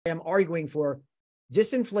am arguing for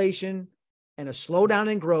disinflation and a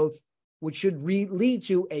slowdown in growth, which should lead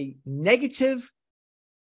to a negative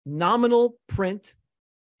nominal print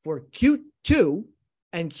for Q2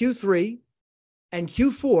 and Q3 and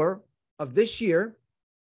Q4 of this year,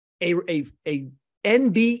 a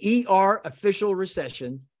NBER official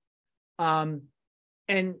recession, and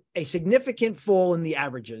a significant fall in the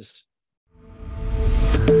averages.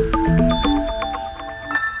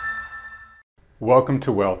 Welcome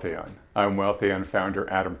to Wealthion. I'm Wealthion founder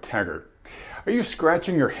Adam Taggart. Are you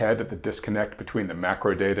scratching your head at the disconnect between the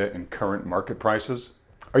macro data and current market prices?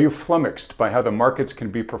 Are you flummoxed by how the markets can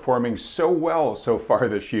be performing so well so far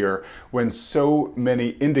this year when so many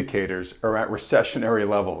indicators are at recessionary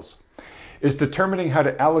levels? Is determining how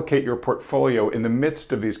to allocate your portfolio in the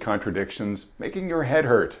midst of these contradictions making your head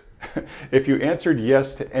hurt? If you answered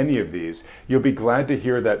yes to any of these, you'll be glad to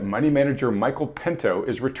hear that money manager Michael Pento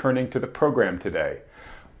is returning to the program today.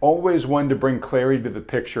 Always one to bring clarity to the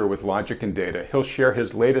picture with logic and data, he'll share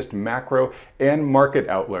his latest macro and market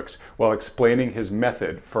outlooks while explaining his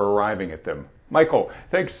method for arriving at them. Michael,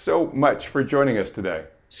 thanks so much for joining us today.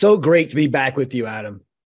 So great to be back with you, Adam.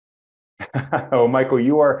 Oh, Michael,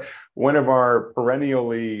 you are one of our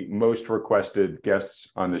perennially most requested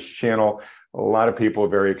guests on this channel. A lot of people are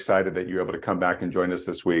very excited that you're able to come back and join us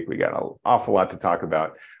this week. We got an awful lot to talk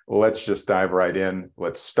about. Let's just dive right in.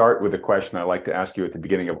 Let's start with a question I like to ask you at the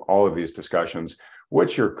beginning of all of these discussions.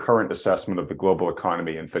 What's your current assessment of the global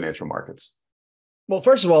economy and financial markets? Well,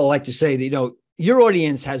 first of all, I'd like to say that, your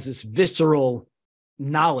audience has this visceral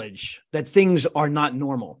knowledge that things are not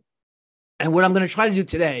normal. And what I'm going to try to do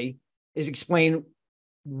today is explain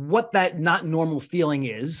what that not normal feeling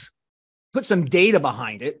is, put some data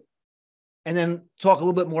behind it, and then talk a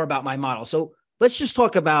little bit more about my model. So let's just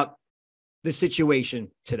talk about the situation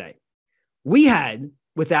today. We had,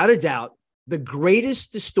 without a doubt, the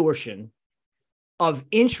greatest distortion of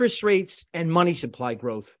interest rates and money supply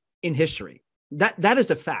growth in history. That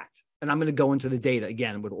is a fact. And I'm going to go into the data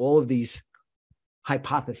again with all of these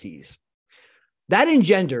hypotheses. That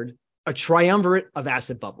engendered a triumvirate of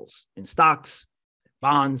asset bubbles in stocks,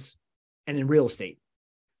 bonds, and in real estate.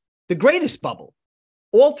 The greatest bubble,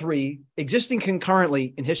 all three existing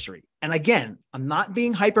concurrently in history. And again, I'm not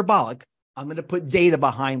being hyperbolic. I'm going to put data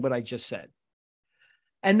behind what I just said.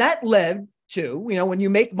 And that led to, when you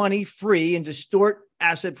make money free and distort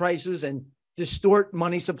asset prices and distort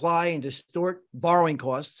money supply and distort borrowing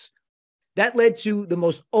costs, that led to the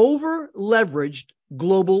most over-leveraged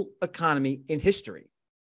global economy in history,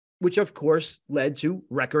 which of course led to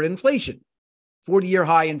record inflation, 40-year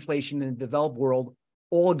high inflation in the developed world,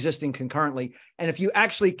 all existing concurrently. And if you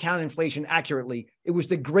actually count inflation accurately, it was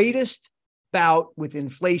the greatest bout with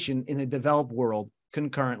inflation in the developed world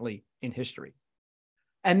concurrently in history.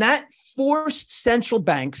 And that forced central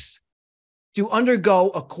banks to undergo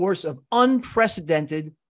a course of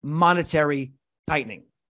unprecedented monetary tightening.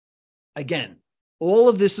 Again, all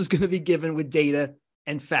of this is going to be given with data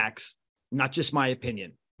and facts, not just my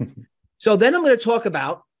opinion. So then I'm going to talk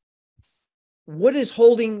about what is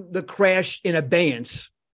holding the crash in abeyance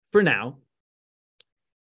for now,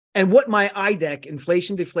 and what my IDEC,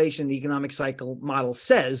 inflation, deflation, economic cycle model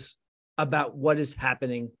says about what is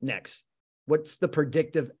happening next. What's the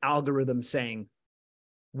predictive algorithm saying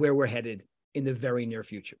where we're headed in the very near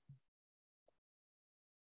future?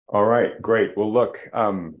 All right, great. Well, look,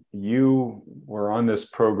 you were on this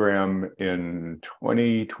program in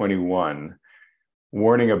 2021,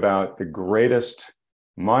 warning about the greatest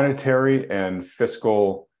monetary and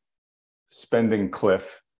fiscal spending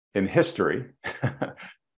cliff in history,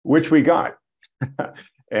 which we got.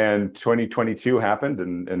 And 2022 happened,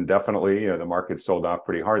 and definitely, the market sold off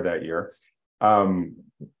pretty hard that year.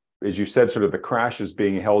 As you said, sort of the crash is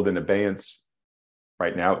being held in abeyance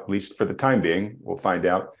right now, at least for the time being. We'll find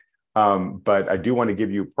out. But I do want to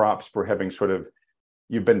give you props for having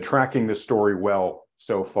you've been tracking this story well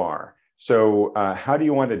so far. So how do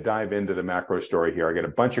you want to dive into the macro story here? I got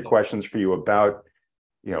a bunch of questions for you about,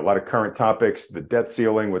 a lot of current topics, the debt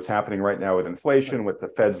ceiling, what's happening right now with inflation, what the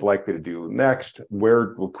Fed's likely to do next,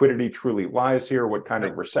 where liquidity truly lies here, what kind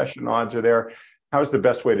of recession odds are there? How's the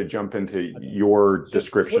best way to jump into your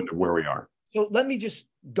description of where we are? So let me just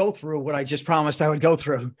go through what I just promised I would go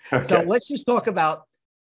through. Okay. So let's just talk about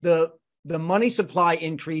the money supply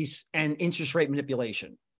increase and interest rate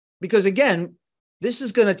manipulation. Because again, this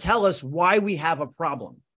is going to tell us why we have a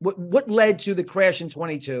problem. What led to the crash in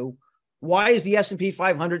 22? Why is the S&P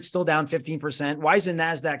 500 still down 15%? Why is the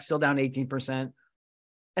NASDAQ still down 18%?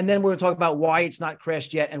 And then we're going to talk about why it's not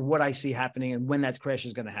crashed yet and what I see happening and when that crash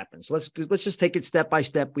is going to happen. So let's just take it step by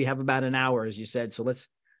step. We have about an hour, as you said. So let's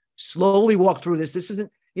slowly walk through this. This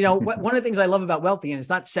isn't, One of the things I love about Wealthy, and it's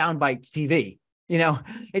not soundbite TV.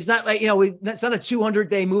 It's not like, it's not a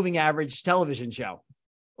 200-day moving average television show,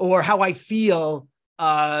 or how I feel,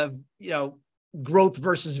 growth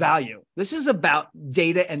versus value. This is about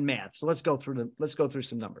data and math. So let's go through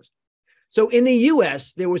some numbers. So in the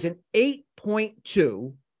US, there was an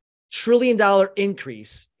 $8.2 trillion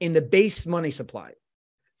increase in the base money supply,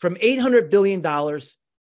 from $800 billion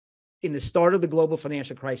in the start of the global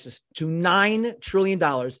financial crisis to $9 trillion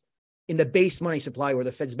in the base money supply, or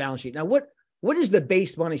the Fed's balance sheet. Now, what is the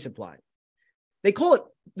base money supply? They call it,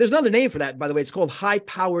 there's another name for that, by the way. It's called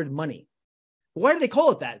high-powered money. Why do they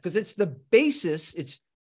call it that? Because it's the basis.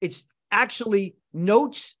 It's actually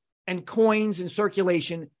notes and coins in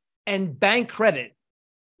circulation and bank credit,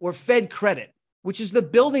 or Fed credit, which is the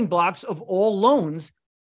building blocks of all loans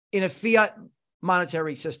in a fiat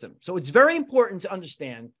monetary system. So it's very important to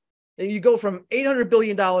understand that you go from $800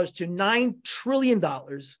 billion to $9 trillion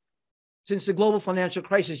since the global financial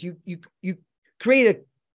crisis. You create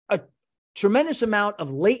a tremendous amount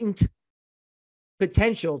of latent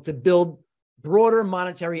potential to build broader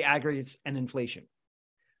monetary aggregates and inflation.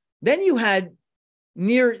 Then you had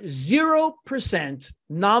near 0%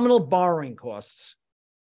 nominal borrowing costs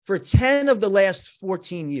for 10 of the last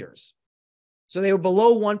 14 years. So they were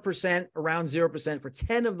below 1%, around 0% for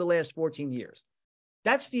 10 of the last 14 years.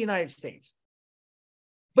 That's the United States.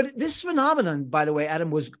 But this phenomenon, by the way, Adam,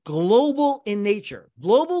 was global in nature.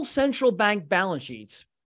 Global central bank balance sheets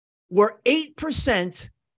were 8%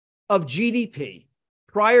 of GDP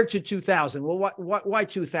prior to 2000. Well, why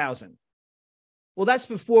 2000? Well, that's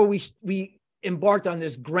before we embarked on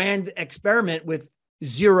this grand experiment with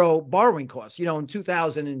zero borrowing costs. In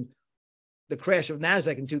 2000, and the crash of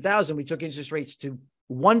NASDAQ in 2000, we took interest rates to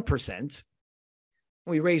 1%.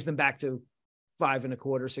 We raised them back to 5.25%,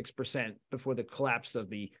 6% before the collapse of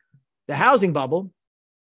the housing bubble.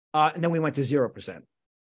 And then we went to 0%.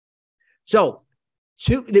 So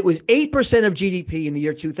it was 8% of GDP in the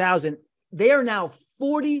year 2000. They are now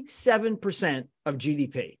 47% of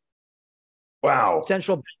GDP. Wow.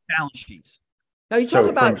 Central bank balance sheets. Now you talk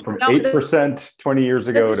about from 8% 20 years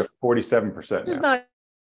ago to 47% now.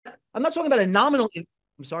 I'm not talking about a nominal.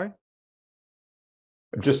 I'm sorry.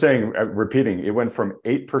 I'm just saying, repeating, it went from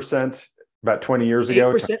 8% about 20 years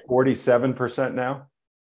ago to 47% now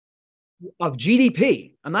of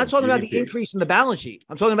GDP. I'm not talking about the increase in the balance sheet.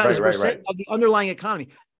 I'm talking about as a percent of the underlying economy.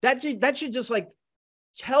 That should just like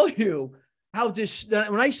tell you how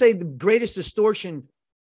when I say the greatest distortion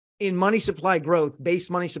in money supply growth, base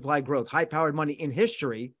money supply growth, high-powered money in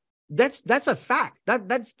history, that's a fact.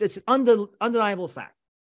 That's an undeniable fact.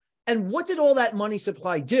 And what did all that money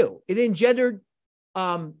supply do? It engendered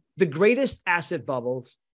the greatest asset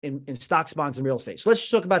bubbles in stocks, bonds, and real estate. So let's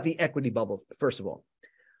talk about the equity bubble first of all.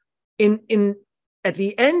 At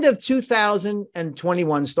the end of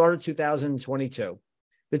 2021, start of 2022,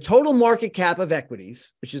 the total market cap of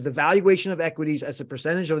equities, which is the valuation of equities as a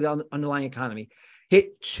percentage of the underlying economy,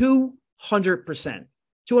 hit 200%.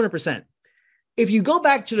 200%. If you go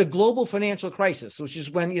back to the global financial crisis, which is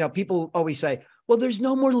when, people always say, well, there's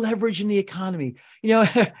no more leverage in the economy.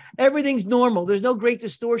 Everything's normal. There's no great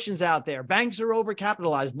distortions out there. Banks are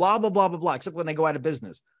overcapitalized, blah, blah, blah, blah, blah, except when they go out of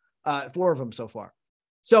business. 4 of them so far.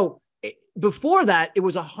 So before that, it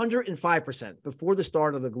was 105% before the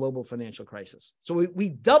start of the global financial crisis. So we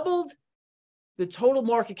doubled the total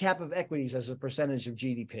market cap of equities as a percentage of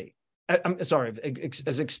GDP. I'm sorry,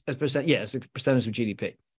 as a percent, as a percentage of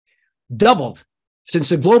GDP. Doubled since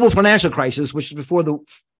the global financial crisis, which is before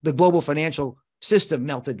the global financial system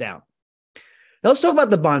melted down. Now let's talk about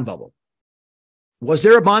the bond bubble. Was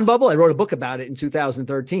there a bond bubble? I wrote a book about it in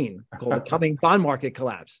 2013 called The Coming Bond Market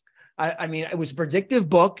Collapse. I mean, it was a predictive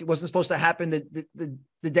book. It wasn't supposed to happen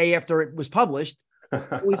the day after it was published.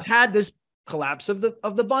 We've had this collapse of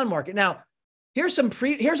the bond market. Now, here's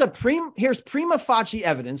prima facie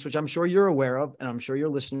evidence, which I'm sure you're aware of, and I'm sure your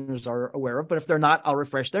listeners are aware of, but if they're not, I'll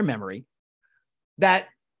refresh their memory, that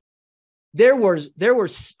there was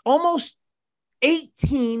almost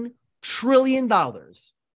 $18 trillion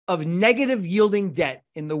of negative yielding debt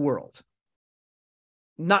in the world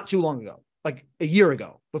not too long ago, like a year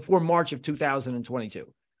ago, before March of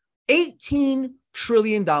 2022. $18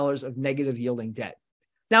 trillion of negative yielding debt.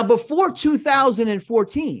 Now, before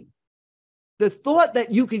 2014, the thought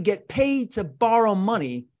that you could get paid to borrow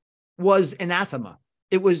money was anathema.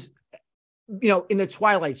 It was, in the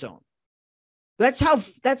twilight zone. That's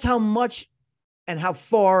how much and how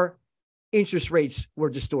far interest rates were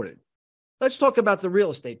distorted. Let's talk about the real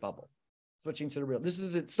estate bubble. Switching to the real. This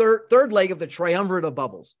is the third leg of the triumvirate of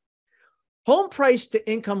bubbles. Home price to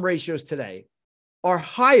income ratios today are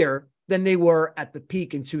higher than they were at the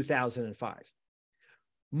peak in 2005.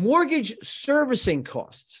 Mortgage servicing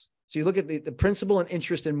costs. So you look at the principal and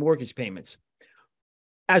interest in mortgage payments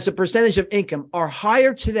as a percentage of income are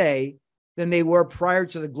higher today than they were prior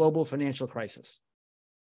to the global financial crisis.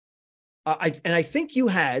 I think you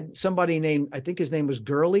had somebody named, I think his name was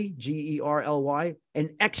Gurley, Gerly,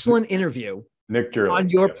 an excellent interview Nick Gurley on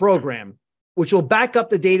your program, which will back up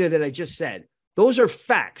the data that I just said. Those are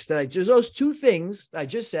facts those two things I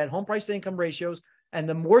just said, home price to income ratios and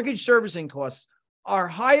the mortgage servicing costs are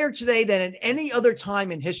higher today than at any other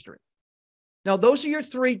time in history. Now, those are your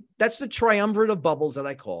three. That's the triumvirate of bubbles that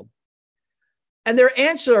I called. And there are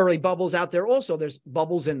ancillary bubbles out there also. There's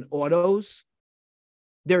bubbles in autos.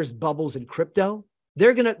 There's bubbles in crypto.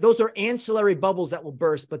 Those are ancillary bubbles that will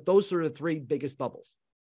burst, but those are the three biggest bubbles.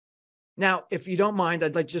 Now, if you don't mind,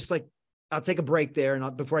 I'll take a break there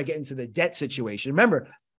and before I get into the debt situation. Remember,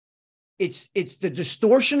 it's the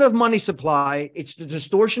distortion of money supply. It's the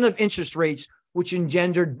distortion of interest rates, which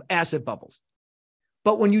engendered asset bubbles.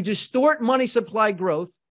 But when you distort money supply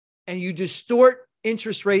growth and you distort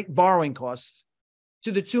interest rate borrowing costs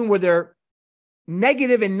to the tune where they're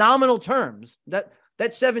negative in nominal terms,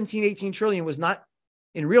 that 17, 18 trillion was not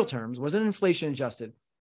in real terms, wasn't inflation adjusted,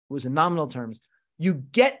 it was in nominal terms. You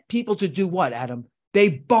get people to do what, Adam? They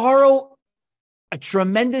borrow a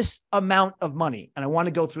tremendous amount of money. And I want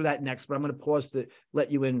to go through that next, but I'm going to pause to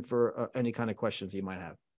let you in for any kind of questions you might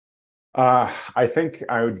have. I think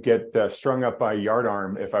I would get strung up by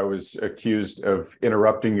yardarm if I was accused of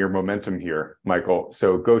interrupting your momentum here, Michael.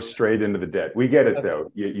 So go straight into the debt. We get it, okay.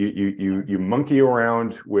 Though. You monkey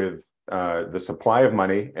around with the supply of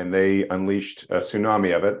money, and they unleashed a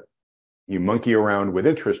tsunami of it. You monkey around with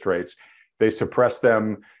interest rates. They suppress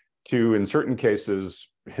them to, in certain cases,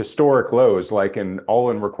 historic lows, like in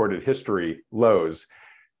recorded history lows.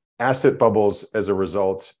 Asset bubbles, as a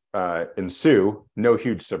result, ensue, no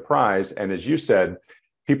huge surprise. And as you said,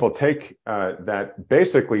 people take that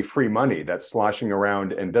basically free money that's sloshing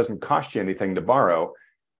around and doesn't cost you anything to borrow,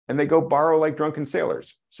 and they go borrow like drunken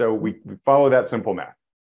sailors. So we follow that simple math.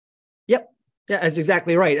 Yep, yeah, that's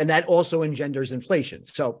exactly right. And that also engenders inflation.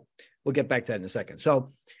 So we'll get back to that in a second.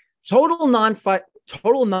 So total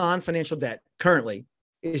non-financial debt currently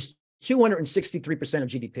is 263% of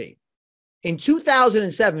GDP. In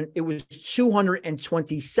 2007, it was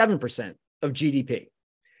 227% of GDP.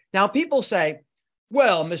 Now, people say,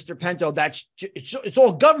 well, Mr. Pento, it's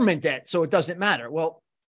all government debt, so it doesn't matter. Well,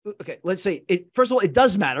 okay, let's say first of all, it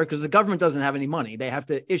does matter because the government doesn't have any money. They have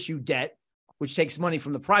to issue debt, which takes money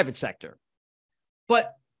from the private sector.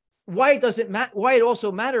 But why it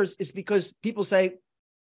also matters is because people say,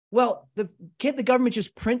 well, can't the government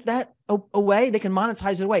just print that away? They can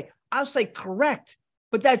monetize it away. I'll say correct.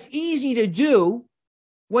 But that's easy to do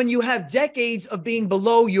when you have decades of being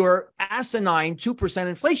below your asinine 2%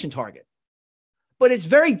 inflation target. But it's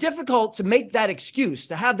very difficult to make that excuse,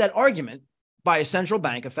 to have that argument by a central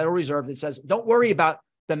bank, a Federal Reserve, that says, don't worry about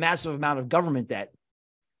the massive amount of government debt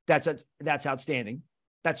that's outstanding.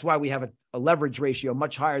 That's why we have a leverage ratio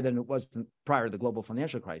much higher than it was prior to the global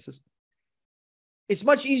financial crisis. It's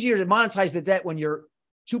much easier to monetize the debt when you're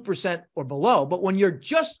 2% or below, but when you're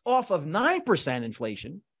just off of 9%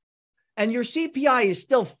 inflation and your CPI is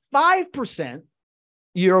still 5%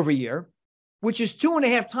 year over year, which is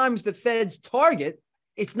 2.5 times the Fed's target,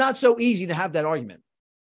 it's not so easy to have that argument.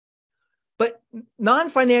 But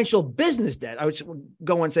non-financial business debt, I would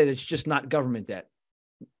go and say that it's just not government debt.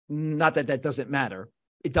 Not that that doesn't matter.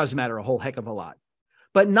 It does matter a whole heck of a lot.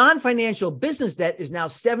 But non-financial business debt is now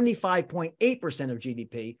 75.8% of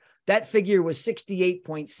GDP. That figure was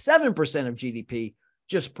 68.7% of GDP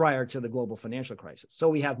just prior to the global financial crisis. So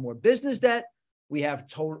we have more business debt. We have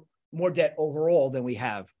more debt overall than we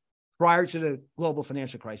have prior to the global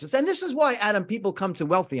financial crisis. And this is why, Adam, people come to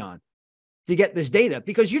Wealthion to get this data,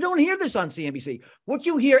 because you don't hear this on CNBC. What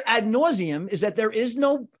you hear ad nauseum is that there is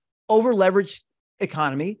no over-leveraged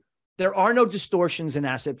economy. There are no distortions in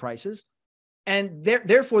asset prices. And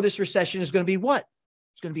therefore, this recession is going to be what?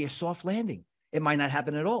 It's going to be a soft landing. It might not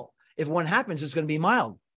happen at all. If one happens, it's going to be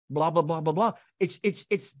mild. Blah, blah, blah, blah, blah.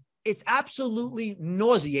 It's absolutely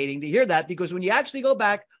nauseating to hear that, because when you actually go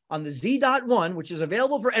back on the Z.1, which is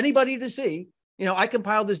available for anybody to see, I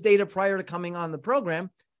compiled this data prior to coming on the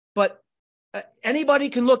program, but anybody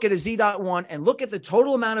can look at a Z.1 and look at the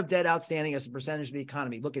total amount of debt outstanding as a percentage of the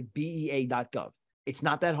economy. Look at BEA.gov. It's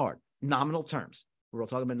not that hard. Nominal terms. We're all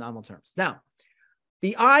talking about nominal terms. Now,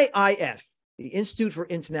 the IIF, the Institute for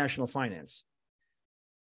International Finance,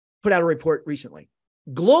 put out a report recently.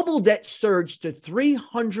 Global debt surged to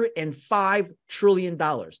 $305 trillion.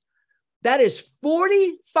 That is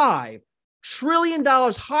 45 trillion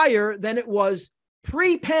higher than it was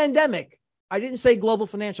pre-pandemic. I didn't say global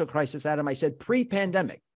financial crisis, Adam. I said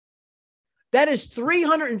pre-pandemic. That is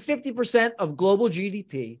 350% of global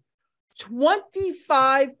GDP,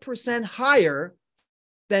 25% higher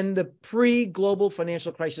than the pre-global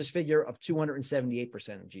financial crisis figure of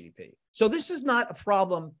 278% of GDP. So this is not a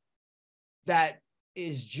problem that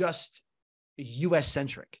is just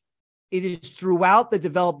US-centric. It is throughout the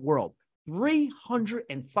developed world.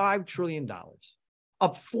 $305 trillion,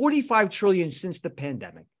 up 45 trillion since the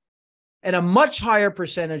pandemic, and a much higher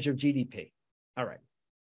percentage of GDP. All right.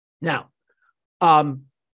 Now,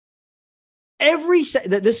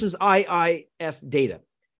 this is IIF data.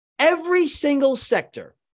 Every single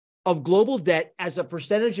sector of global debt as a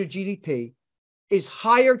percentage of GDP is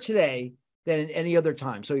higher today than in any other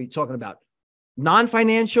time. So you're talking about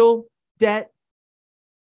non-financial debt,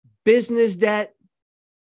 business debt,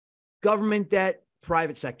 government debt,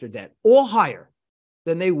 private sector debt, all higher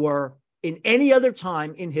than they were in any other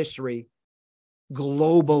time in history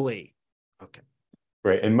globally. Okay.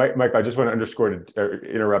 Right. And Mike, I just want to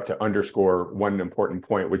interrupt to underscore one important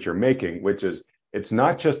point, which you're making, which is it's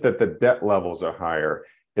not just that the debt levels are higher,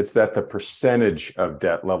 it's that the percentage of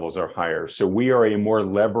debt levels are higher. So we are a more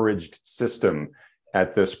leveraged system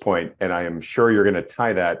at this point, and I am sure you're going to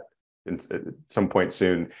tie that at some point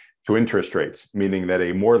soon to interest rates, meaning that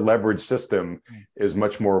a more leveraged system is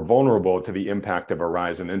much more vulnerable to the impact of a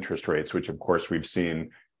rise in interest rates, which of course we've seen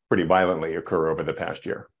pretty violently occur over the past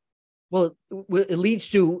year. Well, it leads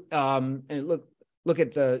to, and look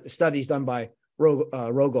at the studies done by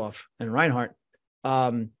Rogoff and Reinhardt.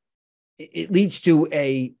 It leads to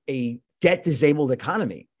a debt-disabled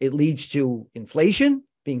economy. It leads to inflation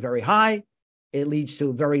being very high. It leads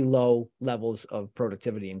to very low levels of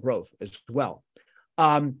productivity and growth as well.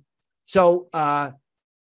 So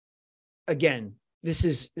again, this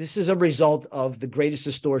is a result of the greatest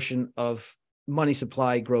distortion of money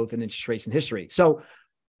supply growth and interest rates in history. So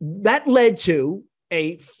that led to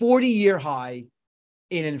a 40-year high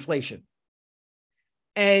in inflation.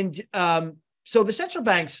 And so the central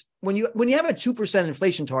banks, when you have a 2%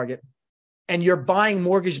 inflation target and you're buying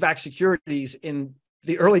mortgage-backed securities in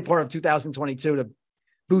the early part of 2022 to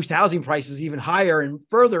boost housing prices even higher and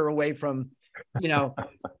further away from,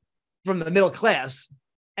 from the middle class,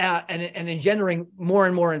 and engendering more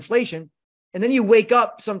and more inflation. And then you wake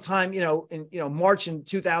up sometime, in March in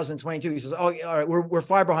 2022, he says, "Oh, all right, we're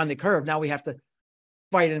far behind the curve. Now we have to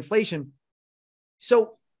fight inflation."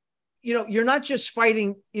 So, you're not just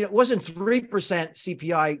fighting. It wasn't 3%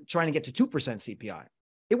 CPI trying to get to 2% CPI.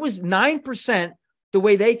 It was 9% the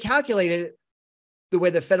way they calculated it, the way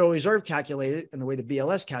the Federal Reserve calculated it, and the way the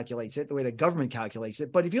BLS calculates it, the way the government calculates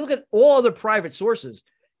it. But if you look at all other private sources,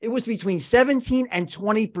 it was between 17 and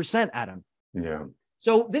 20%, Adam. Yeah.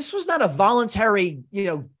 So this was not a voluntary,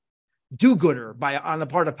 do-gooder on the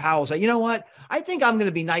part of Powell. Say, you know what? I think I'm going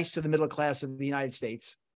to be nice to the middle class of the United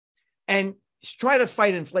States and try to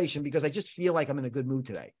fight inflation because I just feel like I'm in a good mood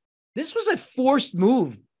today. This was a forced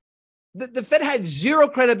move. The Fed had zero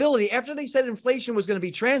credibility after they said inflation was going to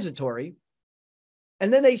be transitory.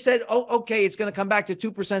 And then they said, "Oh, okay, it's going to come back to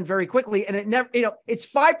 2% very quickly." And it never, it's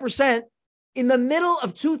 5% in the middle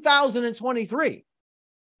of 2023.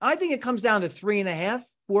 I think it comes down to 3.5%,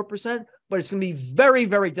 4%, but it's going to be very,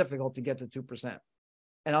 very difficult to get to 2%.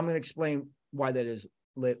 And I'm going to explain why that is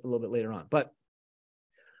a little bit later on. But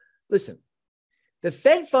listen, the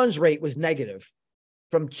Fed funds rate was negative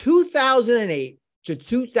from 2008 to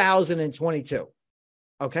 2022.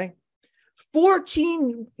 Okay.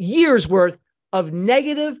 14 years worth of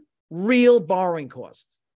negative real borrowing costs.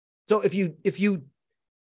 So if you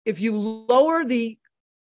lower the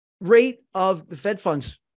rate of the Fed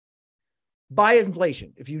funds by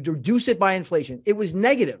inflation, if you reduce it by inflation, it was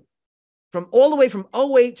negative from all the way from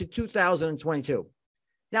 2008 to 2022.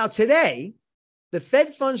 Now today, the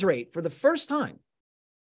Fed funds rate for the first time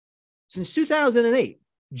since 2008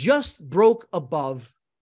 just broke above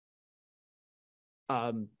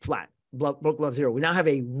flat, broke above zero. We now have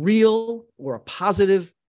a real or a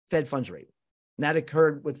positive Fed funds rate. And that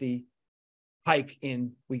occurred with the hike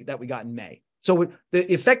that we got in May. So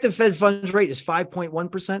the effective Fed funds rate is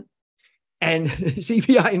 5.1%, and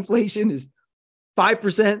CPI inflation is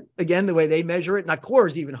 5%. Again, the way they measure it. Now, core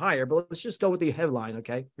is even higher, but let's just go with the headline.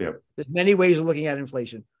 Okay. Yeah. There's many ways of looking at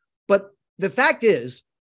inflation, but the fact is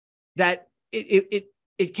that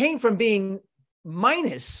it came from being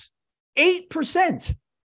minus 8%.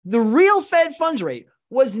 The real Fed funds rate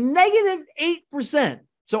was negative 8%.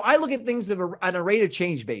 So I look at things on a rate of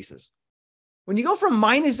change basis. When you go from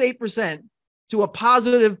minus 8% to a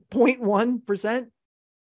positive 0.1%,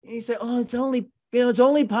 you say, "Oh, it's only It's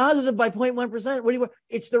only positive by 0.1%. What do you want?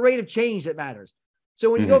 It's the rate of change that matters. So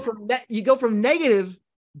when you go from negative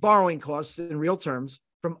borrowing costs in real terms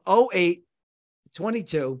from 08 to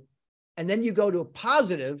 22, and then you go to a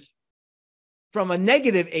positive from a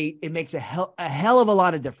 -8, it makes a hell of a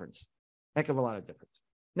lot of difference. Heck of a lot of difference.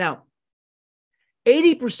 Now,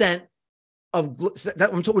 80% of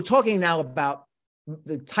that, we're talking now about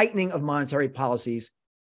the tightening of monetary policies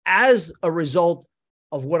as a result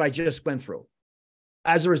of what I just went through,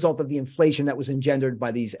 as a result of the inflation that was engendered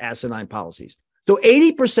by these asinine policies. So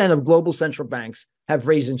 80% of global central banks have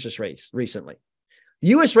raised interest rates recently.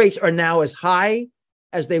 U.S. rates are now as high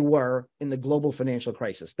as they were in the global financial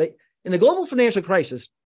crisis. In the global financial crisis,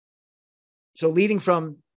 so leading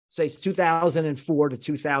from, say, 2004 to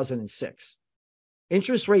 2006,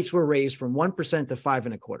 interest rates were raised from 1% to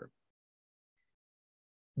 5.25%.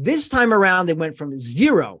 This time around, they went from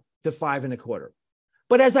 0 to 5.25%.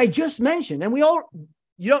 But as I just mentioned, and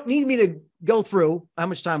you don't need me to go through how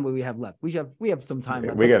much time will we have left. We have some time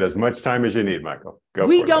left. We got as much time as you need, Michael.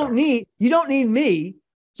 You don't need me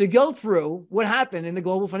to go through what happened in the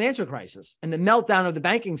global financial crisis and the meltdown of the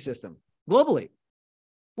banking system globally.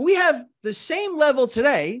 We have the same level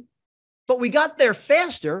today, but we got there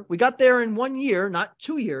faster. We got there in 1 year, not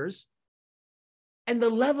 2 years. And the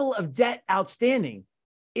level of debt outstanding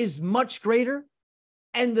is much greater.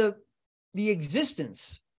 And the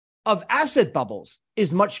existence of asset bubbles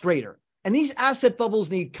is much greater. And these asset bubbles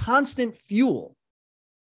need constant fuel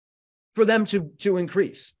for them to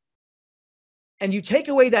increase. And you take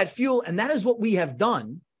away that fuel, and that is what we have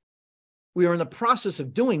done. We are in the process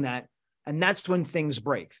of doing that. And that's when things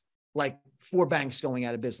break, like 4 banks going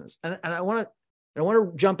out of business. And I want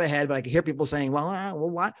to jump ahead, but I can hear people saying,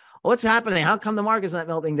 what's happening? How come the market's not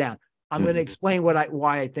melting down? I'm going to explain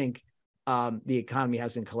why I think the economy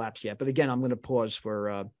hasn't collapsed yet. But again, I'm going to pause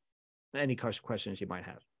for any questions you might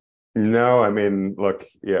have. No, I mean, look,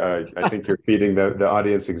 yeah, I think you're feeding the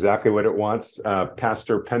audience exactly what it wants.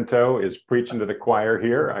 Pastor Pento is preaching to the choir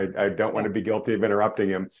here. I don't want to be guilty of interrupting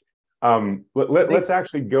him. Let's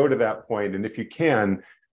actually go to that point. And if you can,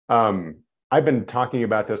 I've been talking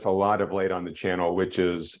about this a lot of late on the channel, which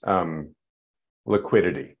is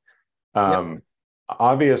liquidity.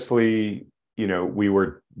 Obviously, we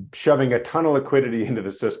were shoving a ton of liquidity into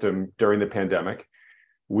the system during the pandemic.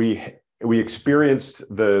 We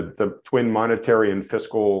experienced the twin monetary and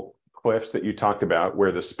fiscal cliffs that you talked about,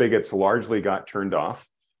 where the spigots largely got turned off.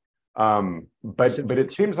 But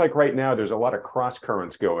it seems like right now there's a lot of cross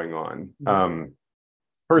currents going on.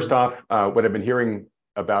 First off, what I've been hearing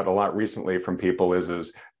about a lot recently from people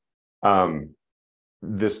is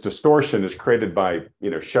this distortion is created by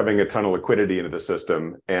shoving a ton of liquidity into the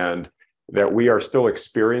system, and that we are still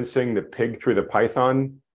experiencing the pig through the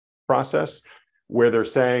python process, where they're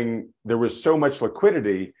saying there was so much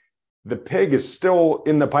liquidity, the pig is still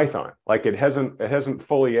in the python, like it hasn't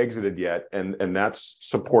fully exited yet, and that's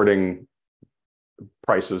supporting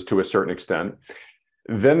prices to a certain extent.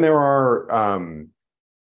 Then there are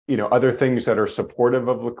other things that are supportive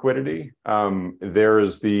of liquidity.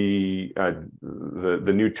 There's the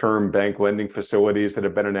new term bank lending facilities that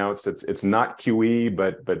have been announced. It's not QE,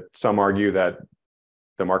 but some argue that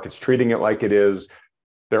the market's treating it like it is.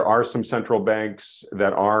 There are some central banks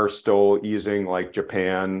that are still easing, like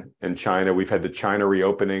Japan and China. We've had the China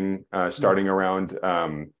reopening starting around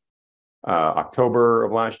October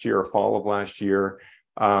of last year or fall of last year.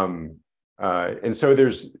 And so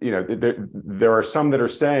there's, there are some that are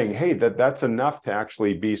saying, hey, that's enough to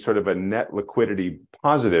actually be sort of a net liquidity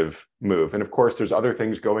positive move. And of course, there's other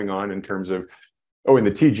things going on in terms of, and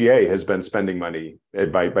the TGA has been spending money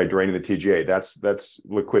by draining the TGA. That's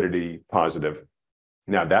liquidity positive.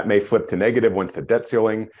 Now that may flip to negative once the debt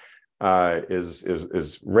ceiling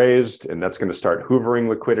is raised, and that's going to start hoovering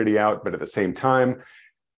liquidity out. But at the same time,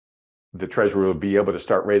 the Treasury will be able to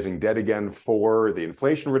start raising debt again for the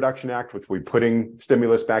Inflation Reduction Act, which will be putting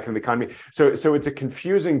stimulus back into the economy. So it's a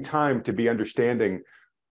confusing time to be understanding,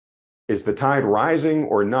 is the tide rising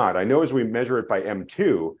or not? I know as we measure it by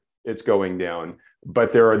M2, it's going down,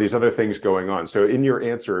 but there are these other things going on. So in your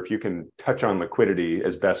answer, if you can touch on liquidity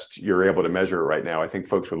as best you're able to measure it right now, I think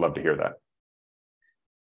folks would love to hear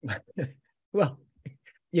that. Well,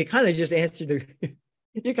 you kind of just answered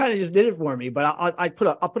you kind of just did it for me, but I'll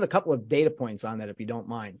put a couple of data points on that if you don't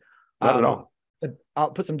mind. Not at all.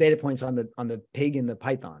 I'll put some data points on the pig and the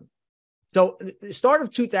python. So the start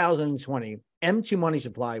of 2020, M2 money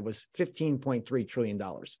supply was $15.3 trillion.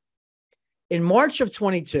 In March of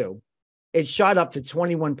 22, it shot up to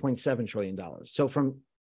 $21.7 trillion. So from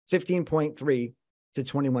 15.3 to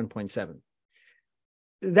 21.7.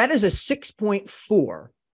 That is a 6.4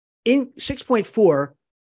 in $6.4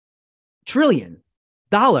 trillion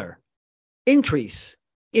increase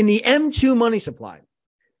in the M2 money supply.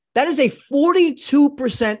 That is a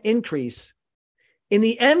 42% increase in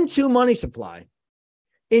the M2 money supply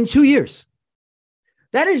in 2 years.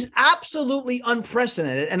 That is absolutely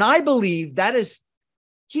unprecedented. And I believe that is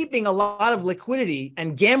keeping a lot of liquidity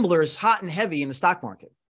and gamblers hot and heavy in the stock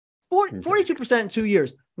market. 42% in 2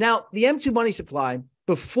 years. Now, the M2 money supply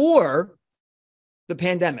before the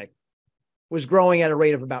pandemic was growing at a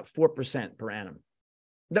rate of about 4% per annum.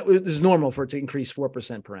 That was normal for it to increase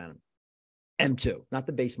 4% per annum. M2, not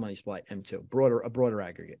the base money supply, M2, a broader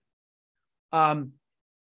aggregate.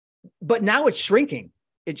 But now it's shrinking.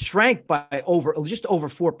 It shrank by just over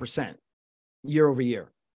 4% year over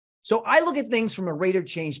year. So I look at things from a rate of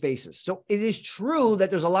change basis. So it is true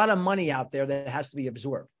that there's a lot of money out there that has to be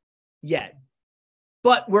absorbed yet,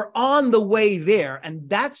 but we're on the way there. And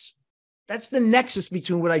that's the nexus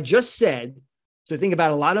between what I just said. So think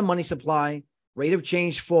about a lot of money supply, rate of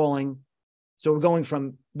change falling. So we're going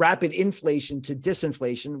from rapid inflation to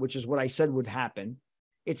disinflation, which is what I said would happen.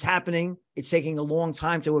 It's happening. It's taking a long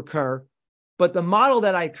time to occur. But the model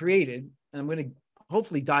that I created, and I'm going to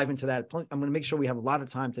hopefully dive into that. I'm going to make sure we have a lot of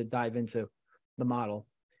time to dive into the model.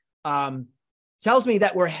 Tells me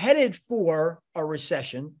that we're headed for a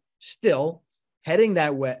recession, still heading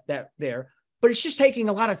that there, but it's just taking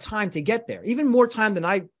a lot of time to get there, even more time than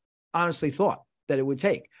I honestly thought that it would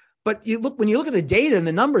take. But when you look at the data and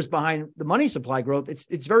the numbers behind the money supply growth,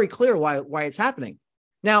 it's very clear why it's happening.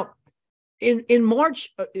 Now, in March,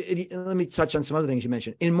 let me touch on some other things you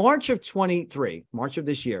mentioned. In March of 23, March of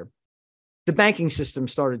this year, the banking system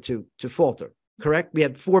started to falter, correct? We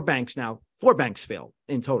had 4 banks now. 4 banks failed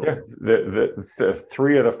in total. Yeah, the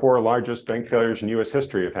 3 of the 4 largest bank failures in U.S.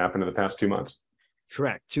 history have happened in the past 2 months.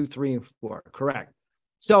 Correct. 2, 3, and 4. Correct.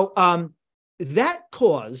 So that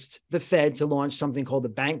caused the Fed to launch something called the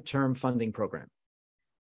Bank Term Funding Program.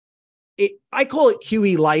 I call it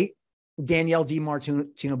QE Light. Danielle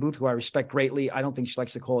DiMartino Booth, who I respect greatly, I don't think she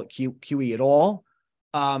likes to call it QE at all.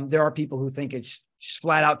 There are people who think it's just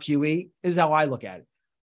flat out QE. This is how I look at it.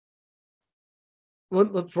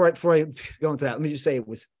 Before I go into that, let me just say it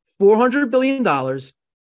was $400 billion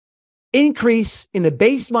increase in the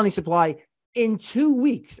base money supply in 2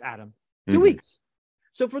 weeks, Adam. 2 weeks.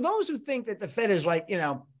 So for those who think that the Fed is like,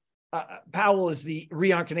 Powell is the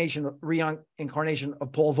reincarnation of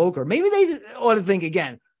Paul Volcker, maybe they ought to think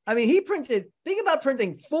again. I mean, think about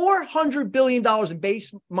printing $400 billion in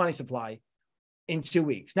base money supply in 2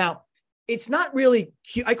 weeks. Now, it's not really,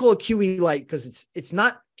 I call it QE light because it's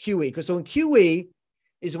not QE. Because so in QE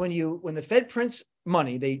is when the Fed prints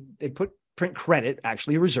money, they print credit,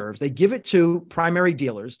 actually reserves. They give it to primary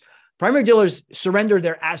dealers. Primary dealers surrender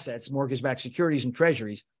their assets, mortgage-backed securities and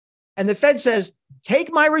treasuries. And the Fed says,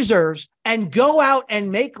 take my reserves and go out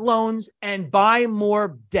and make loans and buy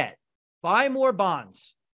more debt, buy more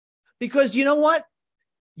bonds. Because you know what?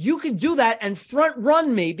 You could do that and front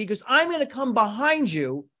run me because I'm going to come behind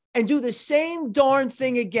you and do the same darn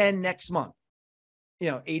thing again next month.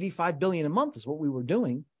 $85 billion a month is what we were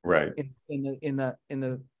doing, right? In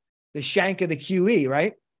the shank of the QE,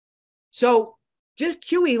 right? So just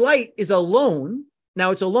QE Light is a loan. Now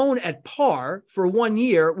it's a loan at par for 1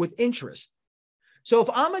 year with interest. So if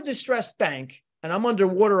I'm a distressed bank and I'm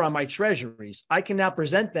underwater on my treasuries, I can now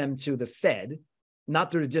present them to the Fed.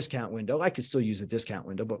 Not through the discount window. I could still use the discount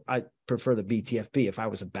window, but I prefer the BTFP if I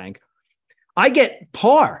was a bank. I get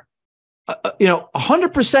par,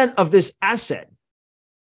 100% of this asset,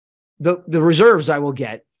 the reserves I will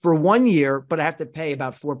get for 1 year, but I have to pay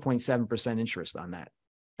about 4.7% interest on that.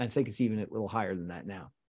 I think it's even a little higher than that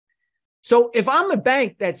now. So if I'm a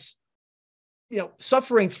bank that's,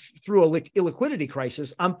 suffering through a illiquidity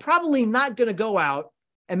crisis, I'm probably not going to go out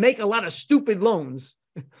and make a lot of stupid loans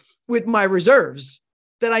with my reserves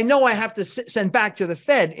that I know I have to send back to the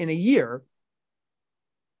Fed in a year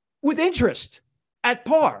with interest at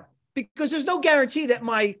par, because there's no guarantee that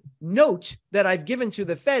my note that I've given to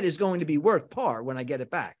the Fed is going to be worth par when I get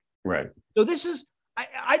it back. Right. So this is,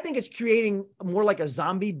 I think it's creating more like a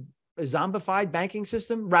zombified banking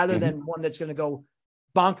system rather than one that's going to go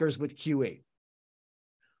bonkers with QE.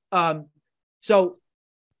 So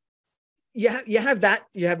you have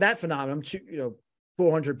that phenomenon,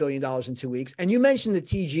 $400 billion in 2 weeks. And you mentioned the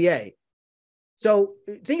TGA. So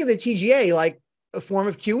think of the TGA like a form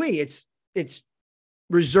of QE. It's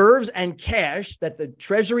reserves and cash that the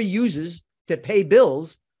Treasury uses to pay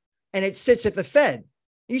bills, and it sits at the Fed.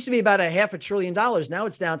 It used to be about $500 billion. Now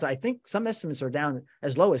it's down to, I think some estimates are down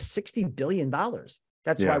as low as $60 billion.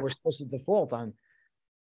 That's why we're supposed to default.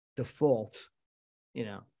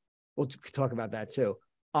 We'll talk about that too.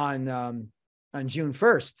 on June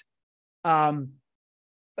 1st.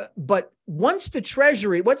 But once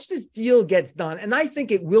this deal gets done, and I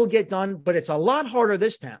think it will get done, but it's a lot harder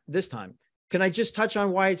this time. Can I just touch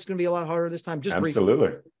on why it's going to be a lot harder this time? Just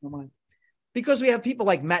absolutely. Briefly. Because we have people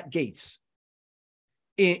like Matt Gaetz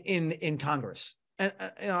in Congress. And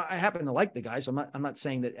I happen to like the guy, so I'm not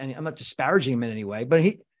saying that, and I'm not disparaging him in any way, but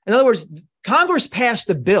in other words, Congress passed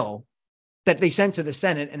a bill that they sent to the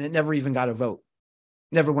Senate, and it never even got a vote.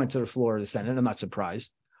 Never went to the floor of the Senate. I'm not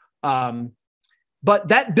surprised. But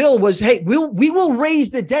that bill was, hey, we will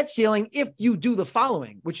raise the debt ceiling if you do the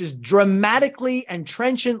following, which is dramatically and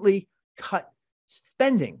trenchantly cut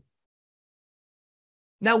spending.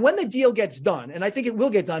 Now, when the deal gets done, and I think it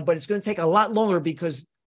will get done, but it's going to take a lot longer because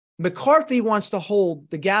McCarthy wants to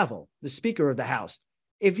hold the gavel, the Speaker of the House.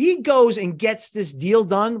 If he goes and gets this deal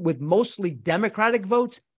done with mostly Democratic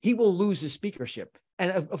votes, he will lose his speakership.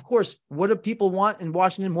 And of course, what do people want in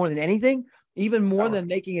Washington more than anything? Even more than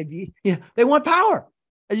making a deal, they want power.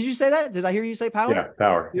 Did you say that? Did I hear you say power? Yeah,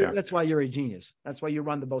 power. Yeah. That's why you're a genius. That's why you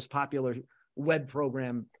run the most popular web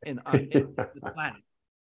program in the planet.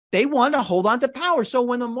 They want to hold on to power. So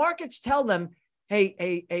when the markets tell them,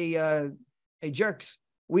 "Hey, jerks,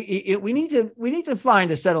 we need to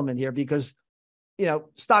find a settlement here because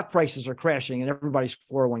stock prices are crashing and everybody's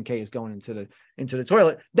 401k is going into the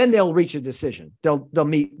toilet," then they'll reach a decision. They'll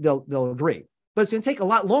agree. But it's going to take a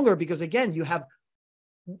lot longer because, again, you have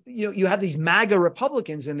these MAGA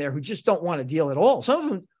Republicans in there who just don't want to deal at all. Some of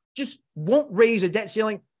them just won't raise a debt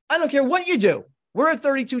ceiling. I don't care what you do. We're at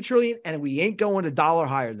 32 trillion and we ain't going a dollar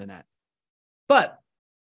higher than that. But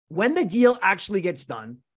when the deal actually gets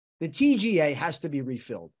done, the TGA has to be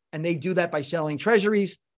refilled. And they do that by selling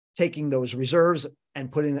treasuries, taking those reserves and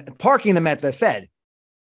parking them at the Fed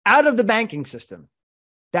out of the banking system.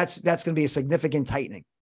 That's going to be a significant tightening.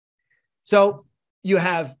 So you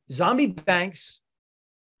have zombie banks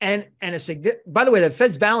and by the way, the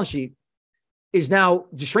Fed's balance sheet is now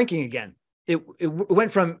shrinking again. It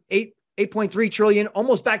went from 8.3 trillion,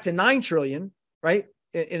 almost back to 9 trillion, right?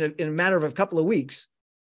 In a matter of a couple of weeks,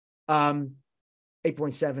 8.7,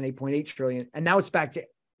 8.8 trillion. And now it's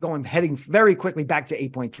heading very quickly back to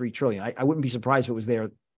 8.3 trillion. I wouldn't be surprised if it was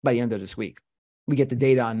there by the end of this week. We get the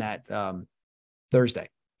data on that Thursday.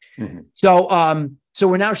 Mm-hmm. So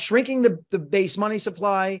we're now shrinking the base money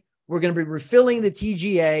supply. We're going to be refilling the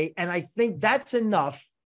TGA. And I think that's enough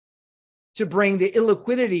to bring the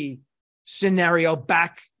illiquidity scenario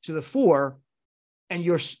back to the fore. And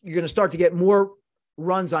you're going to start to get more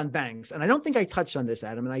runs on banks. And I don't think I touched on this,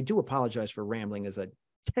 Adam, and I do apologize for rambling as I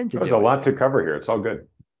tend to do. There's a lot to cover here. It's all good.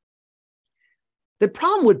 The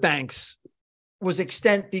problem with banks was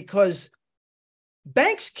extent because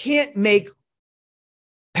banks can't make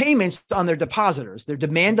payments on their depositors, their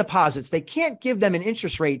demand deposits. They can't give them an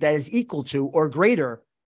interest rate that is equal to or greater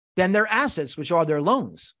than their assets, which are their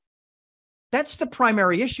loans. That's the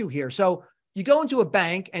primary issue here. So you go into a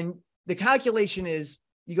bank and the calculation is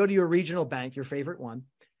you go to your regional bank, your favorite one,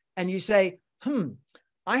 and you say,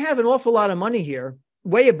 I have an awful lot of money here,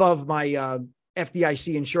 way above my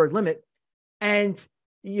FDIC insured limit. And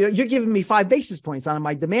you're giving me 5 basis points on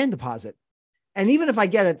my demand deposit. And even if I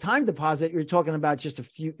get a time deposit, you're talking about just a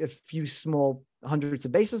few small hundreds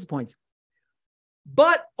of basis points.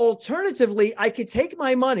 But alternatively, I could take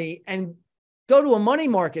my money and go to a money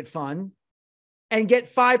market fund and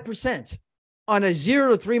get 5% on a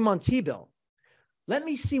 0 to 3 month T-bill. Let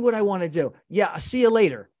me see what I want to do. Yeah, I'll see you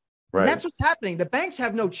later. Right. And that's what's happening. The banks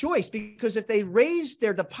have no choice because if they raise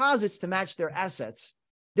their deposits to match their assets,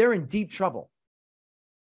 they're in deep trouble.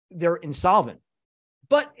 They're insolvent.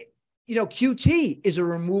 But QT is a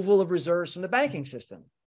removal of reserves from the banking system.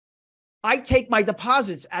 I take my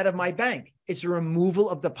deposits out of my bank. It's a removal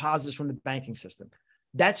of deposits from the banking system.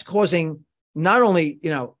 That's causing not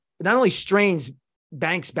only strains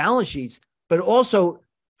banks' balance sheets, but also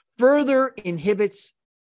further inhibits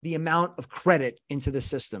the amount of credit into the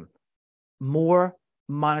system. More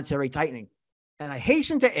monetary tightening. And I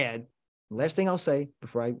hasten to add, last thing I'll say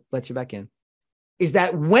before I let you back in, is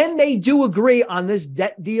that when they do agree on this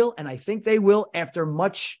debt deal, and I think they will after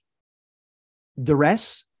much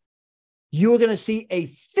duress, you're going to see a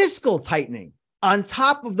fiscal tightening on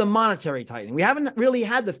top of the monetary tightening. We haven't really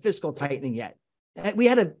had the fiscal tightening yet. We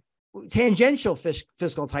had a tangential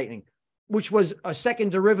fiscal tightening, which was a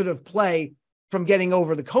second derivative play from getting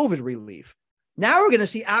over the COVID relief. Now we're going to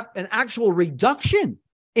see an actual reduction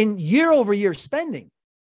in year-over-year spending.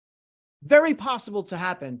 Very possible to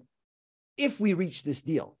happen if we reach this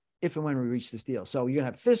deal, if and when we reach this deal. So you're going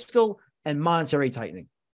to have fiscal and monetary tightening.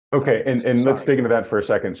 Okay, and let's dig into that for a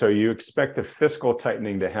second. So you expect the fiscal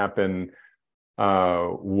tightening to happen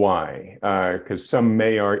Why? Because some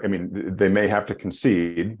may I mean, they may have to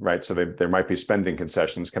concede, right? So there might be spending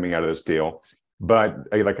concessions coming out of this deal. But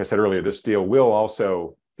like I said earlier, this deal will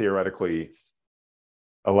also theoretically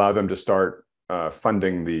allow them to start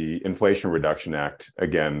funding the Inflation Reduction Act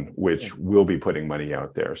again, which will be putting money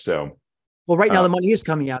out there. So, well, right now the money is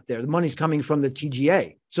coming out there. The money's coming from the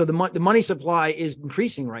TGA. So the money supply is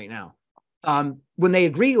increasing right now. When they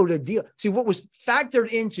agree to the deal, see what was factored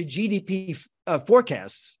into GDP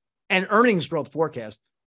forecasts and earnings growth forecast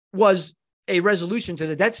was a resolution to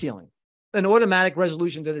the debt ceiling, an automatic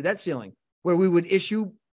resolution to the debt ceiling, where we would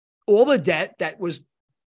issue all the debt that was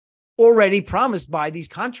already promised by these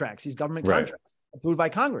contracts, these government contracts approved by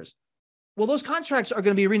Congress. Well, those contracts are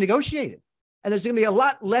going to be renegotiated, and there's going to be a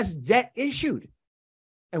lot less debt issued.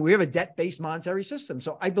 And we have a debt-based monetary system.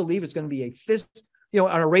 So I believe it's going to be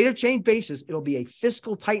on a rate of change basis, it'll be a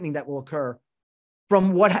fiscal tightening that will occur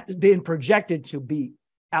from what has been projected to be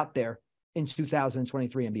out there in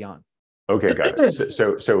 2023 and beyond. Okay, got it.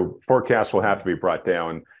 So forecasts will have to be brought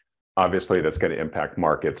down. Obviously, that's going to impact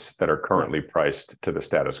markets that are currently priced to the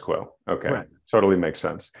status quo. Okay, totally makes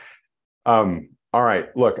sense. All right,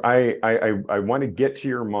 look, I want to get to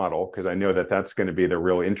your model because I know that that's going to be the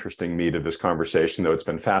real interesting meat of this conversation, though it's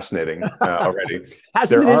been fascinating already.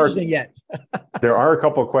 Hasn't been interesting yet. There are a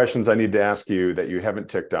couple of questions I need to ask you that you haven't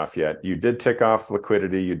ticked off yet. You did tick off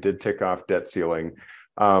liquidity. You did tick off debt ceiling.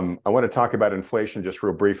 I want to talk about inflation just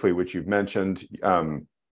real briefly, which you've mentioned.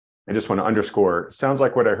 I just want to underscore, sounds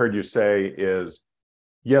like what I heard you say is,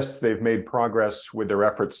 yes, they've made progress with their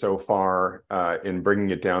efforts so far in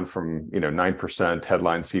bringing it down from 9%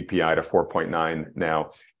 headline CPI to 4.9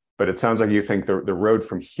 now. But it sounds like you think the road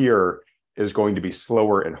from here is going to be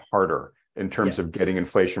slower and harder in terms of getting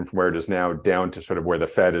inflation from where it is now down to sort of where the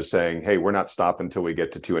Fed is saying, hey, we're not stopping until we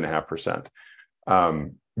get to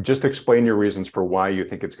 2.5%. Just explain your reasons for why you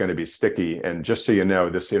think it's going to be sticky. And just so you know,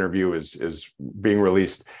 this interview is being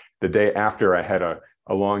released the day after I had a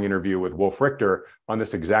long interview with Wolf Richter on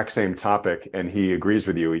this exact same topic, and he agrees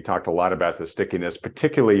with you. He talked a lot about the stickiness,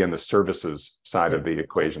 particularly in the services side of the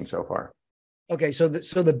equation so far. Okay, so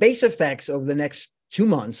the base effects over the next 2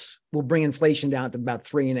 months will bring inflation down to about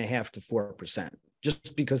 3.5% to 4%,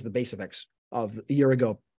 just because the base effects of a year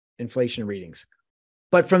ago inflation readings.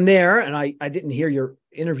 But from there, and I didn't hear your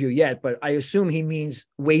interview yet, but I assume he means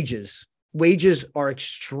wages. Wages are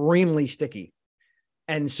extremely sticky,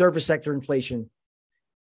 and service sector inflation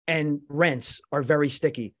and rents are very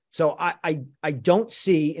sticky. So I don't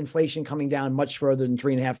see inflation coming down much further than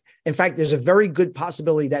 3.5. In fact, there's a very good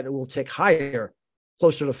possibility that it will tick higher,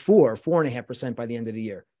 closer to 4.5% by the end of the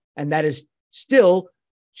year. And that is still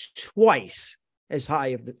twice as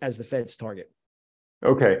high as the Fed's target.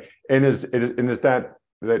 Okay. And is that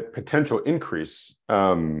potential increase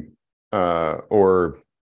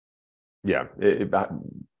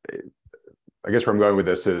I guess where I'm going with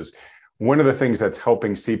this is, one of the things that's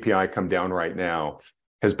helping CPI come down right now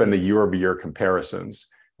has been the year-over-year comparisons,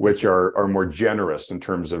 which are more generous in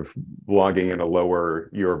terms of logging in a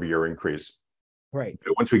lower year-over-year increase. Right.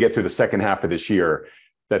 But once we get through the second half of this year,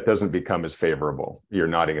 that doesn't become as favorable. You're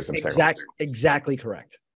nodding as I'm saying. Exactly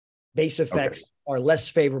correct. Base effects are less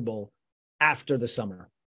favorable after the summer.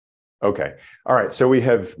 Okay. All right. So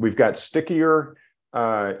we've got stickier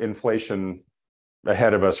inflation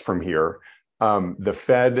ahead of us from here. The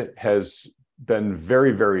Fed has been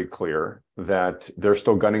very, very clear that they're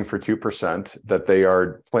still gunning for 2%, that they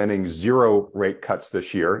are planning 0 rate cuts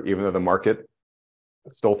this year, even though the market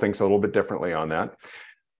still thinks a little bit differently on that.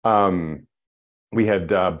 We had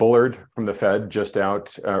Bullard from the Fed just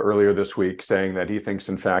out earlier this week saying that he thinks,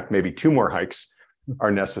 in fact, maybe 2 more hikes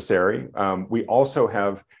are necessary. We also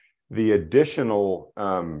have the additional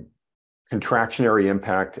contractionary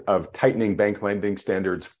impact of tightening bank lending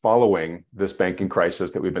standards following this banking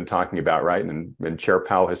crisis that we've been talking about, right? And Chair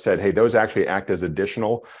Powell has said, hey, those actually act as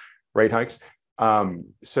additional rate hikes.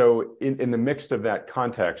 So in the midst of that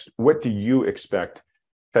context, what do you expect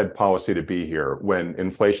Fed policy to be here when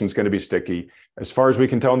inflation is going to be sticky? As far as we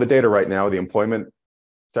can tell in the data right now, the employment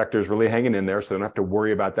sector is really hanging in there, so they don't have to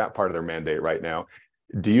worry about that part of their mandate right now.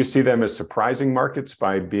 Do you see them as surprising markets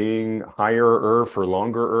by being higher for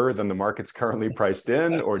longer than the market's currently priced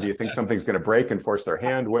in? Or do you think something's going to break and force their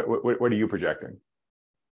hand? What are you projecting?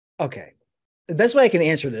 Okay. The best way I can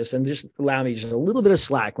answer this, and just allow me just a little bit of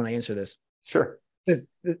slack when I answer this. Sure.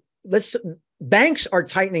 Banks are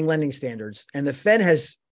tightening lending standards, and the Fed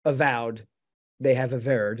has avowed,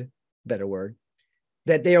 better word,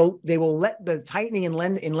 that they will let the tightening in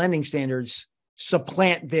lending standards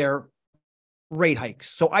supplant their rate hikes.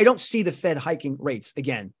 So I don't see the Fed hiking rates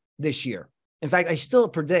again this year. In fact, I still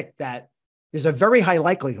predict that there's a very high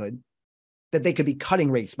likelihood that they could be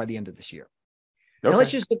cutting rates by the end of this year. Okay. And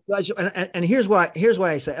let's just and here's why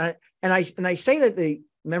I say I say that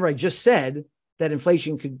remember I just said that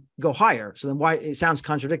inflation could go higher. So then why it sounds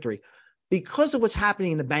contradictory? Because of what's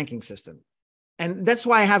happening in the banking system. And that's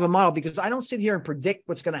why I have a model, because I don't sit here and predict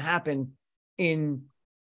what's going to happen in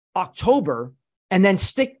October and then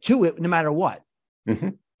stick to it no matter what. Mm-hmm.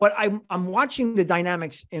 But I'm watching the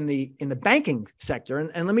dynamics in the banking sector.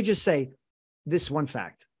 And let me just say this one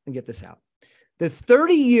fact and get this out. The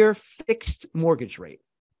 30-year fixed mortgage rate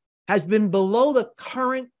has been below the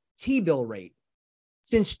current T-bill rate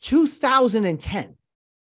since 2010.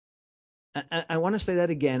 I want to say that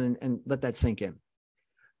again and let that sink in.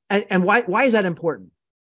 And why is that important?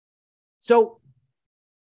 So,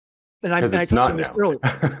 and I touched on this earlier.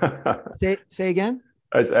 say again?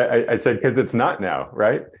 I said, because it's not now,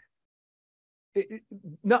 right?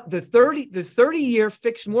 No, the 30-year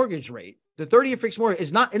fixed mortgage rate, the 30-year fixed mortgage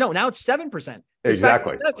is not, no, now it's 7%.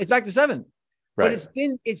 Exactly. It's back to 7. Right.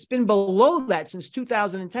 But it's been below that since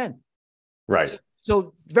 2010. Right.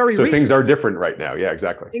 So recent. Things are different right now. Yeah,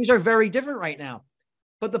 exactly. Things are very different right now.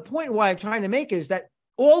 But the point why I'm trying to make is that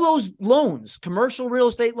all those loans, commercial real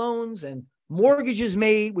estate loans and mortgages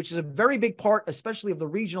made, which is a very big part, especially of the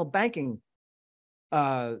regional banking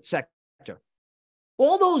sector,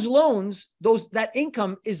 all those loans, that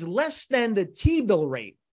income is less than the T-bill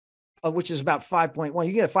rate, which is about 5.1.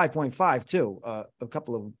 You get a 5.5 too. A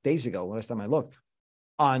couple of days ago, last time I looked,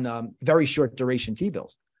 on very short duration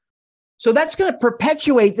T-bills. So that's going to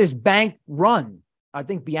perpetuate this bank run. I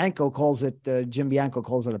think Jim Bianco calls it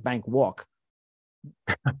a bank walk.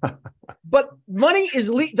 But money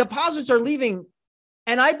deposits are leaving.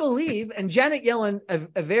 And I believe, and Janet Yellen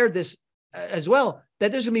averred this as well,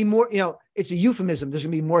 that there's going to be more, it's a euphemism. There's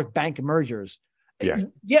going to be more bank mergers. Yeah.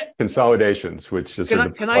 Consolidations, which is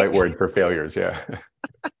the polite word for failures. Yeah.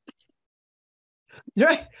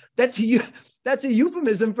 Right. That's a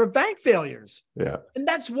euphemism for bank failures. Yeah. And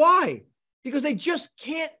that's why, because they just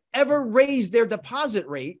can't ever raise their deposit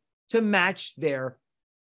rate to match their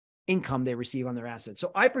income they receive on their assets.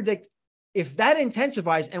 So I predict if that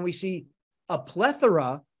intensifies and we see a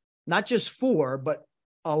plethora, not just 4, but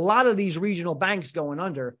a lot of these regional banks going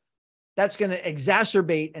under, that's going to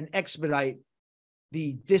exacerbate and expedite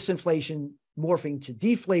the disinflation morphing to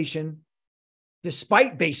deflation,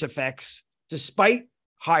 despite base effects, despite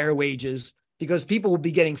higher wages, because people will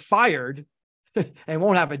be getting fired and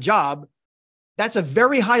won't have a job. That's a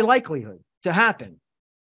very high likelihood to happen.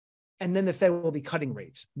 And then the Fed will be cutting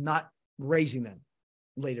rates, not raising them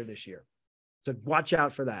later this year. So watch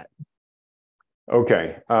out for that.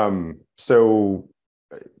 Okay. So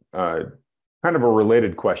kind of a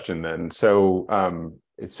related question then. So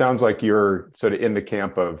it sounds like you're sort of in the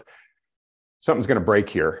camp of something's going to break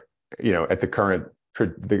here, at the current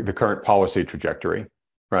the current policy trajectory,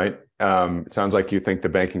 right? It sounds like you think the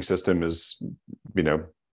banking system is,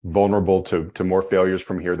 vulnerable to more failures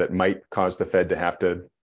from here that might cause the Fed to have to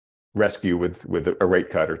rescue with a rate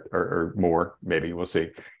cut or more, maybe. We'll see.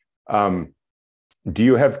 Do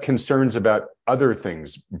you have concerns about other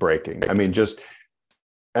things breaking? I mean,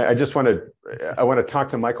 I want to talk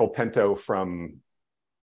to Michael Pento from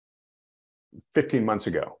 15 months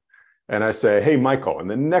ago. And I say, hey, Michael, in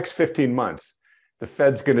the next 15 months, the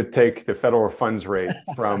Fed's going to take the federal funds rate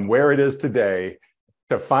from where it is today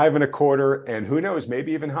to 5.25%, and who knows,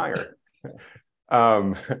 maybe even higher.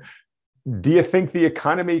 Do you think the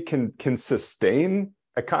economy can sustain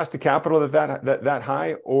a cost of capital that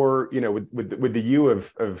high? Or, would the you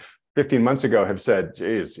of 15 months ago have said,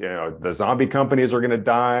 geez, the zombie companies are going to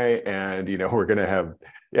die, and, we're going to have,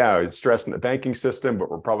 it's stress in the banking system,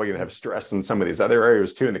 but we're probably going to have stress in some of these other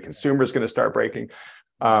areas too, and the consumer is going to start breaking.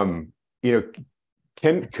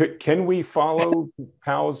 Can we follow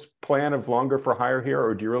Powell's plan of longer for higher here,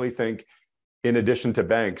 or do you really think, in addition to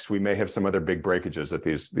banks, we may have some other big breakages at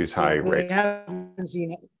these high rates?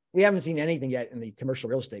 We haven't seen anything yet in the commercial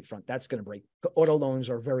real estate front. That's going to break. Auto loans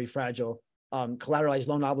are very fragile. Collateralized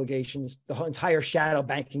loan obligations, the whole entire shadow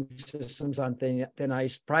banking systems on thin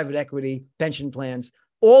ice, private equity, pension plans,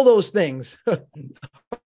 all those things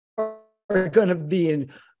are going to be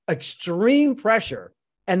in extreme pressure.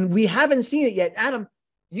 And we haven't seen it yet. Adam,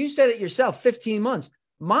 you said it yourself, 15 months.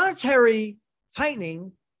 Monetary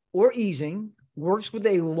tightening or easing works with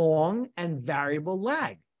a long and variable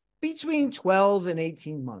lag between 12 and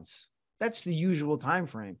 18 months. That's the usual time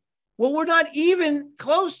frame. Well, we're not even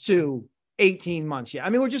close to 18 months yet. I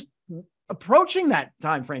mean, we're just approaching that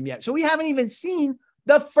time frame yet. So we haven't even seen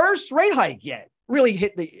the first rate hike yet really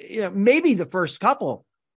hit maybe the first couple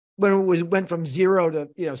when it went from 0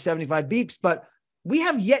 to 75 beeps, but we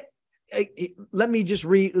have yet, let me just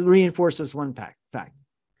reinforce this one fact.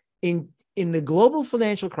 In the global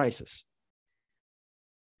financial crisis,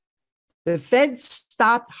 the Fed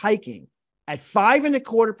stopped hiking at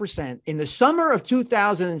 5.25% in the summer of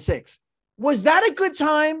 2006. Was that a good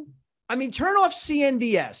time? I mean, turn off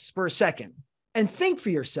CNBS for a second and think for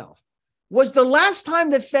yourself. Was the last time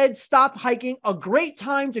the Fed stopped hiking a great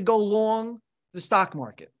time to go long the stock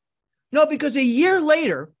market? No, because a year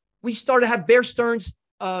later, we started to have Bear Stearns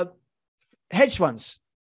hedge funds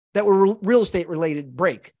that were real estate related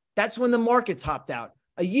break. That's when the market topped out.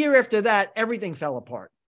 A year after that, everything fell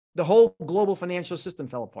apart. The whole global financial system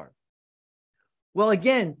fell apart. Well,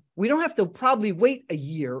 again, we don't have to probably wait a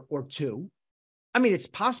year or two. I mean, it's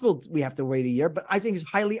possible we have to wait a year, but I think it's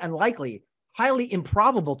highly unlikely, highly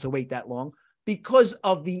improbable to wait that long because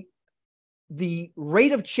of the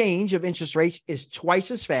rate of change of interest rates is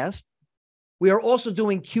twice as fast. We are also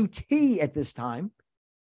doing QT at this time,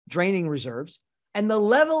 draining reserves, and the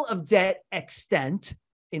level of debt extent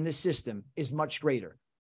in the system is much greater.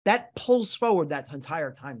 That pulls forward that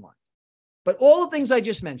entire timeline. But all the things I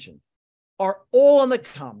just mentioned are all on the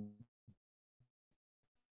come.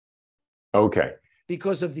 Okay.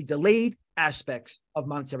 Because of the delayed aspects of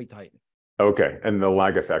monetary tightening. Okay, and the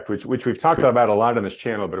lag effect, which we've talked about a lot on this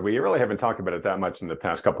channel, but we really haven't talked about it that much in the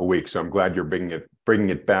past couple of weeks. So I'm glad you're bringing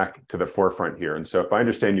it back to the forefront here. And so if I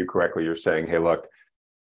understand you correctly, you're saying, hey, look,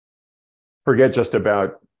 forget just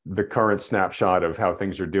about the current snapshot of how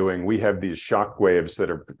things are doing. We have these shock waves that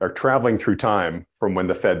are traveling through time from when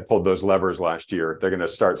the Fed pulled those levers last year. They're going to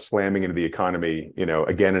start slamming into the economy,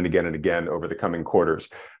 again and again and again over the coming quarters.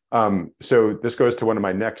 So this goes to one of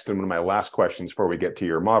my next and one of my last questions before we get to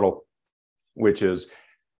your model, which is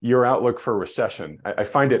your outlook for recession. I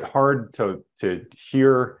find it hard to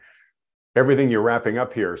hear everything you're wrapping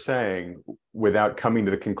up here saying without coming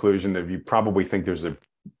to the conclusion that you probably think there's a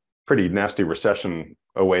pretty nasty recession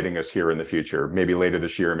awaiting us here in the future, maybe later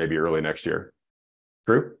this year, maybe early next year.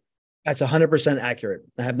 True? That's 100% accurate.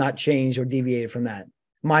 I have not changed or deviated from that.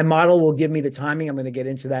 My model will give me the timing. I'm going to get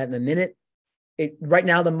into that in a minute. Right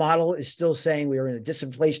now, the model is still saying we are in a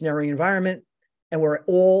disinflationary environment, and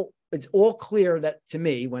it's all clear that to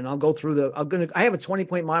me, when I'll go through I have a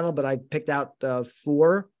 20-point model, but I picked out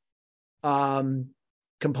 4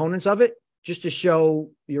 components of it just to show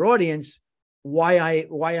your audience why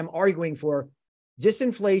I'm arguing for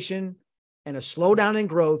disinflation and a slowdown in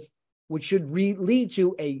growth, which should lead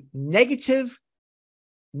to a negative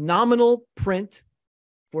nominal print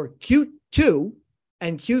for Q2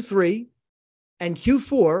 and Q3 and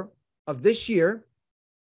Q4 of this year,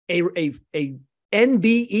 a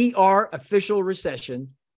NBER official recession,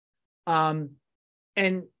 and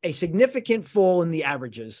a significant fall in the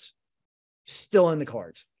averages still in the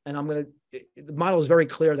cards. And the model is very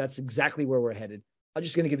clear. That's exactly where we're headed. I'm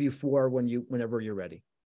just going to give you 4 whenever you're ready.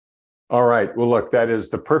 All right. Well, look, that is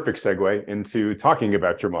the perfect segue into talking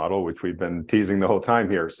about your model, which we've been teasing the whole time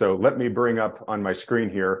here. So let me bring up on my screen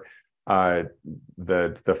here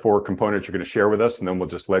the 4 components you're going to share with us, and then we'll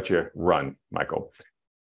just let you run, Michael.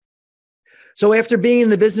 So after being in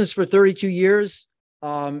the business for 32 years,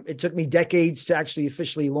 it took me decades to actually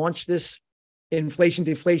officially launch this inflation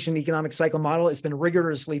deflation economic cycle model. It's been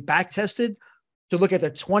rigorously back tested to look at the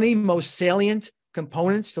 20 most salient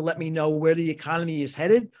components to let me know where the economy is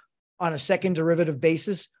headed on a second derivative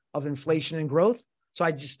basis of inflation and growth. So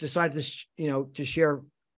I just decided to share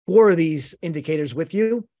 4 of these indicators with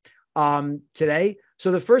you today.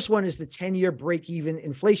 So the first one is the 10-year break-even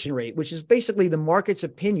inflation rate, which is basically the market's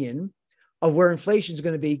opinion of where inflation is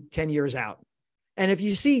going to be 10 years out. And if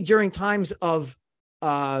you see during times of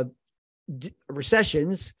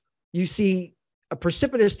recessions, you see a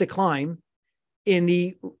precipitous decline in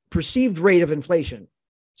the perceived rate of inflation.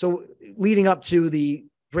 So leading up to the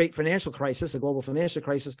great financial crisis, the global financial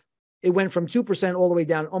crisis, it went from 2% all the way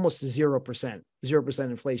down almost to 0%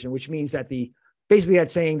 inflation, which means that basically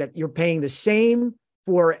that's saying that you're paying the same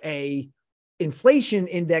for a inflation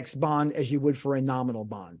index bond as you would for a nominal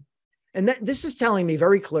bond. And this is telling me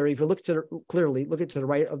very clearly, if you look at to the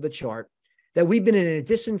right of the chart, that we've been in a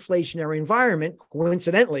disinflationary environment,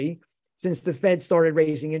 coincidentally, since the Fed started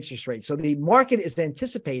raising interest rates. So the market is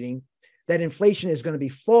anticipating that inflation is going to be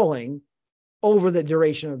falling over the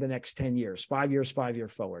duration of the next 10 years, 5 years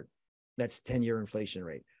forward. That's 10-year inflation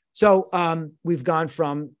rate. So we've gone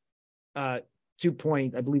from 2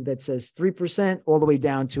 I believe that says 3%, all the way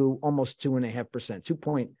down to almost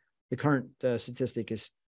 2.5%. The current statistic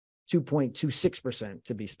is 2.26%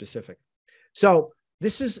 to be specific. So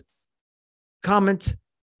this is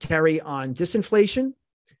commentary on disinflation,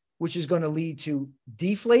 which is going to lead to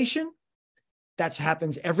deflation. That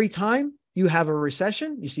happens every time you have a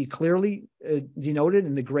recession. You see clearly denoted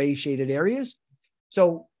in the gray shaded areas.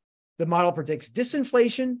 So the model predicts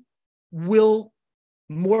disinflation will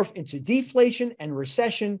morph into deflation and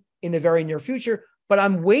recession in the very near future. But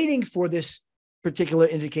I'm waiting for this particular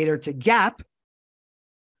indicator to gap,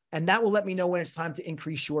 and that will let me know when it's time to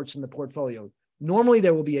increase shorts in the portfolio. Normally,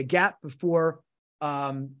 there will be a gap before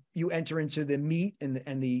you enter into the meat and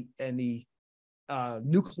the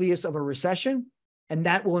nucleus of a recession, and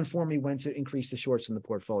that will inform me when to increase the shorts in the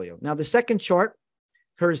portfolio. Now, the second chart,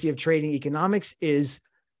 courtesy of Trading Economics, is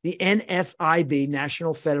the NFIB,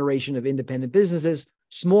 National Federation of Independent Businesses,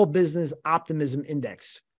 Small Business Optimism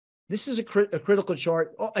Index. This is a critical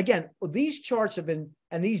chart. Again, these charts have been,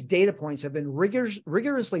 and these data points have been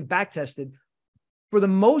rigorously backtested for the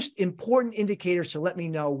most important indicators to let me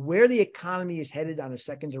know where the economy is headed on a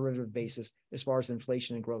second derivative basis as far as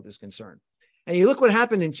inflation and growth is concerned. And you look what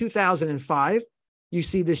happened in 2005. You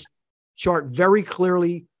see this chart very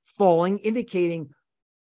clearly falling, indicating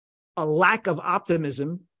a lack of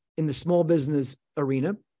optimism in the small business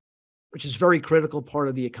arena, which is a very critical part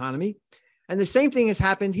of the economy. And the same thing has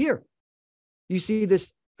happened here. You see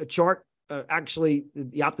this chart, actually,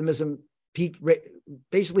 the optimism peaked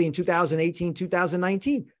basically in 2018,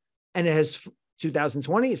 2019. And it has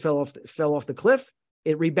 2020, it fell off the cliff.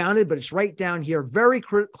 It rebounded, but it's right down here, very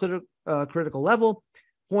critical level,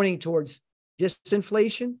 pointing towards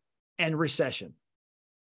disinflation and recession.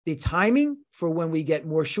 The timing for when we get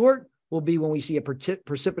more short will be when we see a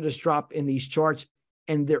precipitous drop in these charts.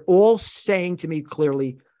 And they're all saying to me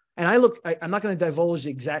clearly, and I'm not going to divulge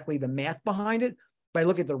exactly the math behind it, but I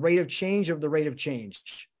look at the rate of change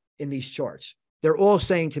in these charts. They're all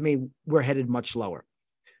saying to me, we're headed much lower.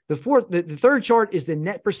 The third chart is the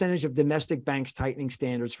net percentage of domestic banks tightening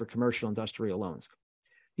standards for commercial industrial loans.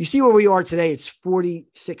 You see where we are today, it's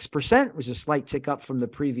 46%, which is a slight tick up from the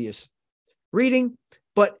previous reading.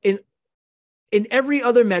 But in every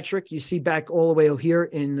other metric, you see back all the way here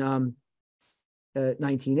in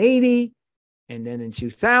 1980, and then in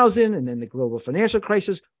 2000, and then the global financial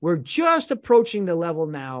crisis, we're just approaching the level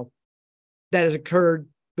now that has occurred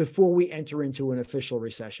before we enter into an official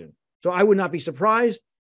recession. So I would not be surprised.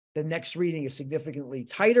 The next reading is significantly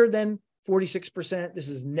tighter than 46%. This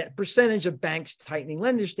is net percentage of banks tightening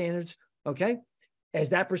lender standards, okay?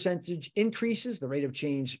 As that percentage increases, the rate of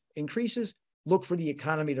change increases, look for the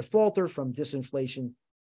economy to falter from disinflation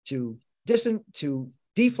to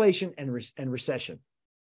deflation and recession.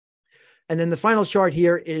 And then the final chart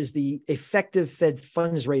here is the effective Fed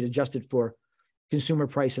funds rate adjusted for consumer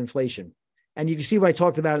price inflation. And you can see what I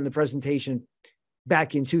talked about in the presentation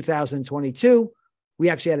back in 2022. We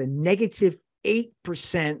actually had a negative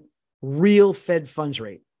 8% real Fed funds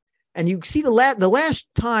rate. And you see the last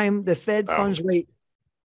time the Fed funds rate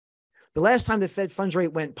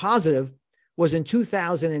went positive was in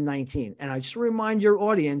 2019. And I just remind your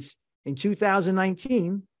audience, in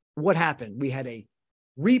 2019, what happened? We had a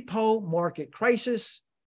repo market crisis.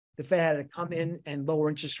 The Fed had to come in and lower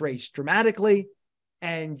interest rates dramatically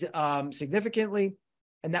and significantly.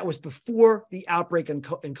 And that was before the outbreak in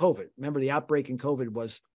COVID. Remember, the outbreak in COVID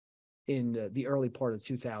was in the early part of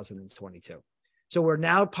 2022. So we're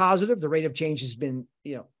now positive. The rate of change has been,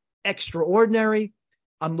 extraordinary.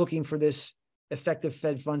 I'm looking for this effective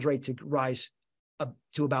Fed funds rate to rise up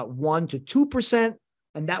to about 1 to 2%.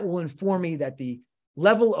 And that will inform me that the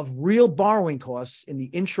level of real borrowing costs in the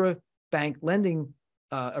intra-bank lending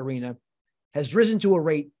arena has risen to a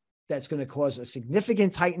rate that's going to cause a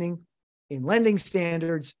significant tightening in lending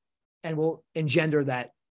standards and will engender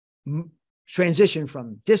that transition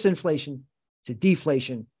from disinflation to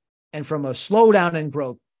deflation and from a slowdown in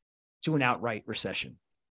growth to an outright recession.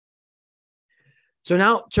 So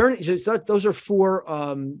now those are four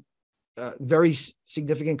very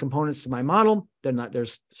significant components to my model.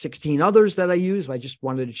 There's 16 others that I use. I just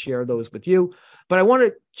wanted to share those with you. But I want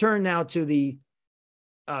to turn now to the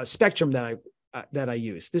spectrum that I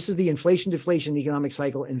use. This is the inflation, deflation, economic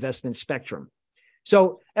cycle investment spectrum.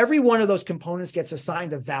 So every one of those components gets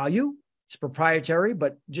assigned a value. It's proprietary,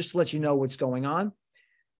 but just to let you know what's going on,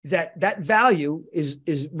 that value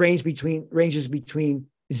ranges between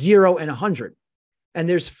 0 and 100. And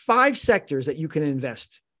there's 5 sectors that you can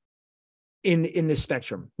invest in this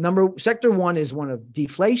spectrum. Sector 1 is one of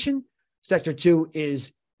deflation. Sector 2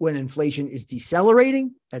 is when inflation is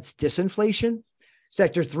decelerating. That's disinflation.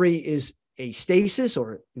 Sector 3 is a stasis,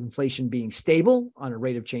 or inflation being stable on a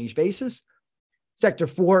rate of change basis. Sector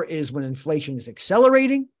 4 is when inflation is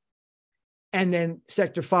accelerating. And then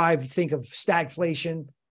Sector 5, think of stagflation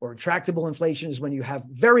or tractable inflation, is when you have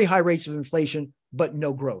very high rates of inflation, but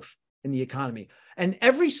no growth in the economy. And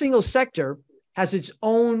every single sector has its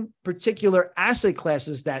own particular asset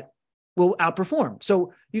classes that will outperform.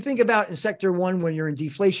 So you think about in sector one, when you're in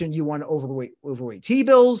deflation, you want to overweight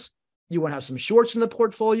T-bills. You want to have some shorts in the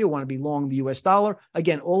portfolio. You want to be long the US dollar.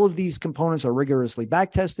 Again, all of these components are rigorously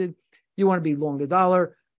back tested. You want to be long the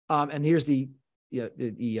dollar. And here's the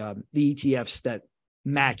ETFs that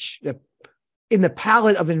match in the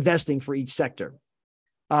palette of investing for each sector.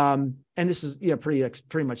 And this is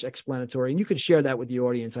pretty much explanatory. And you could share that with your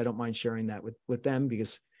audience. I don't mind sharing that with them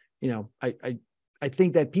because I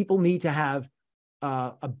think that people need to have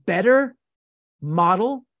a better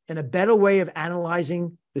model and a better way of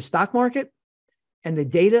analyzing the stock market and the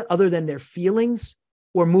data other than their feelings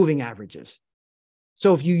or moving averages.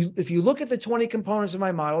 So if you look at the 20 components of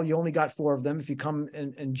my model, you only got 4 of them. If you come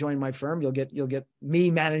and join my firm, you'll get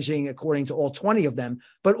me managing according to all 20 of them.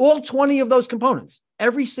 But all 20 of those components,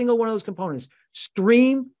 every single one of those components,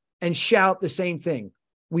 scream and shout the same thing.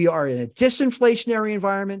 We are in a disinflationary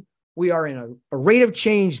environment. We are in a rate of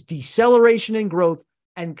change, deceleration in growth,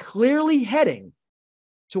 and clearly heading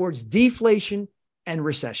towards deflation and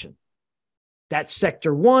recession. That's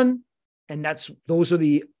sector one, and those are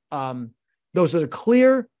the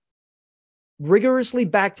clear, rigorously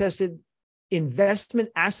back-tested investment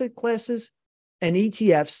asset classes and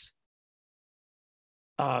ETFs,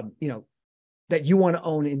 that you want to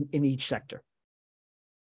own in each sector.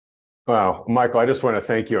 Wow, Michael, I just want to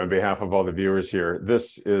thank you on behalf of all the viewers here.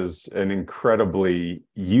 This is an incredibly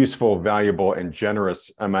useful, valuable, and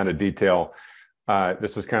generous amount of detail.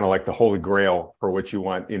 This is kind of like the holy grail for what you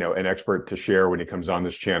want, an expert to share when he comes on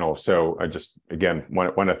this channel. So I just, again,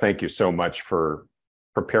 want to thank you so much for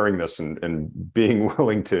preparing this and being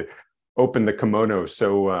willing to open the kimono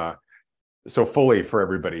so fully for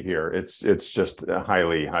everybody here. It's just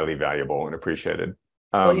highly, highly valuable and appreciated.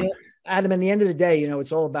 Well, Adam, in the end of the day,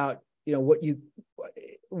 it's all about,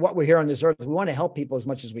 what we're here on this earth. We want to help people as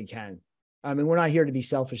much as we can. I mean, we're not here to be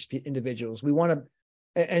selfish individuals. We want to,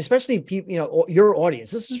 and especially people, your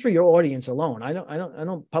audience. This is for your audience alone. I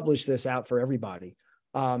don't publish this out for everybody.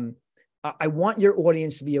 I want your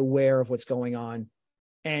audience to be aware of what's going on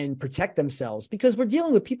and protect themselves, because we're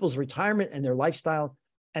dealing with people's retirement and their lifestyle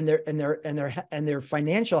and their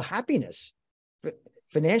financial happiness,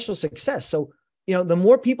 financial success. So, the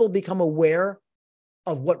more people become aware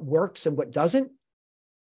of what works and what doesn't,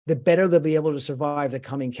 the better they'll be able to survive the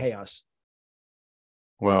coming chaos.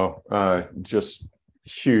 Well, just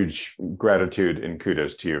huge gratitude and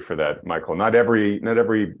kudos to you for that, Michael. Not every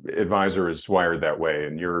advisor is wired that way,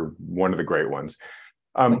 and you're one of the great ones.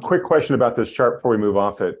 Quick question about this chart before we move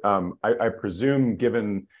off it. I presume,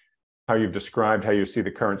 given how you've described how you see the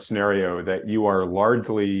current scenario, that you are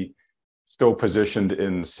largely still positioned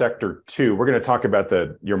in sector 2. We're going to talk about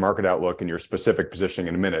your market outlook and your specific positioning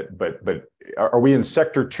in a minute, but are we in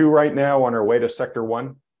sector 2 right now on our way to sector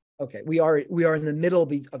 1? Okay, we are in the middle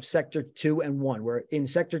of sector 2 and 1. We're in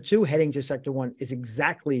sector 2 heading to sector 1 is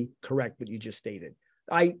exactly correct what you just stated.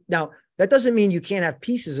 Now that doesn't mean you can't have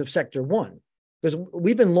pieces of sector 1, because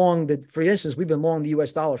we've been long for instance, we've been long the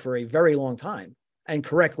US dollar for a very long time, and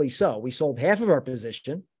correctly so. We sold half of our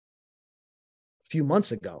position a few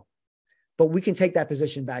months ago, but we can take that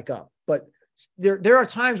position back up. But there are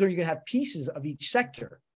times when you can have pieces of each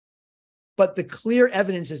sector. But the clear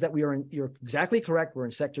evidence is that you're exactly correct. We're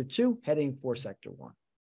in sector 2, heading for sector 1.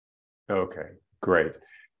 Okay, great.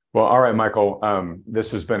 Well, all right, Michael,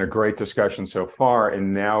 this has been a great discussion so far.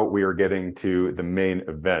 And now we are getting to the main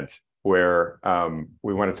event where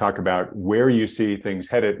we want to talk about where you see things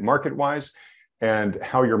headed market-wise and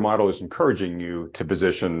how your model is encouraging you to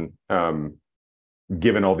position,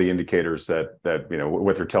 given all the indicators that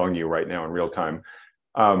what they're telling you right now in real time.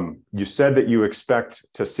 You said that you expect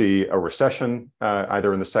to see a recession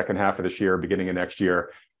either in the second half of this year, beginning of next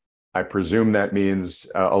year. I presume that means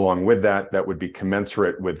along with that would be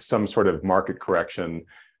commensurate with some sort of market correction.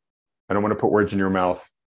 I don't want to put words in your mouth.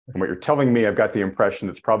 And what you're telling me, I've got the impression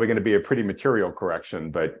it's probably going to be a pretty material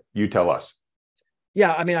correction, but you tell us.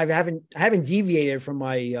 Yeah, I mean, I haven't deviated from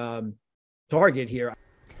my target here.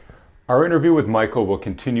 Our interview with Michael will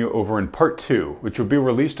continue over in part 2, which will be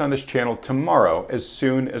released on this channel tomorrow as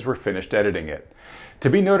soon as we're finished editing it. To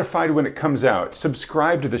be notified when it comes out,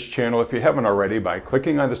 subscribe to this channel if you haven't already by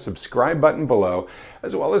clicking on the subscribe button below,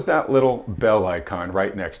 as well as that little bell icon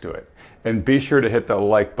right next to it. And be sure to hit the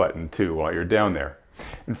like button too while you're down there.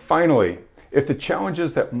 And finally, If the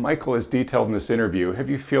challenges that Michael has detailed in this interview have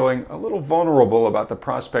you feeling a little vulnerable about the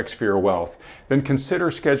prospects for your wealth, then consider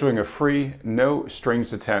scheduling a free, no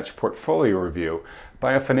strings attached portfolio review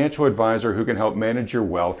by a financial advisor who can help manage your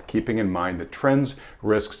wealth, keeping in mind the trends,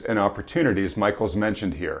 risks, and opportunities Michael's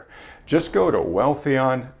mentioned here. Just go to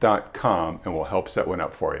wealthion.com and we'll help set one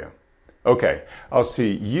up for you. Okay, I'll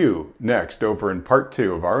see you next over in part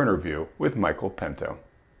 2 of our interview with Michael Pento.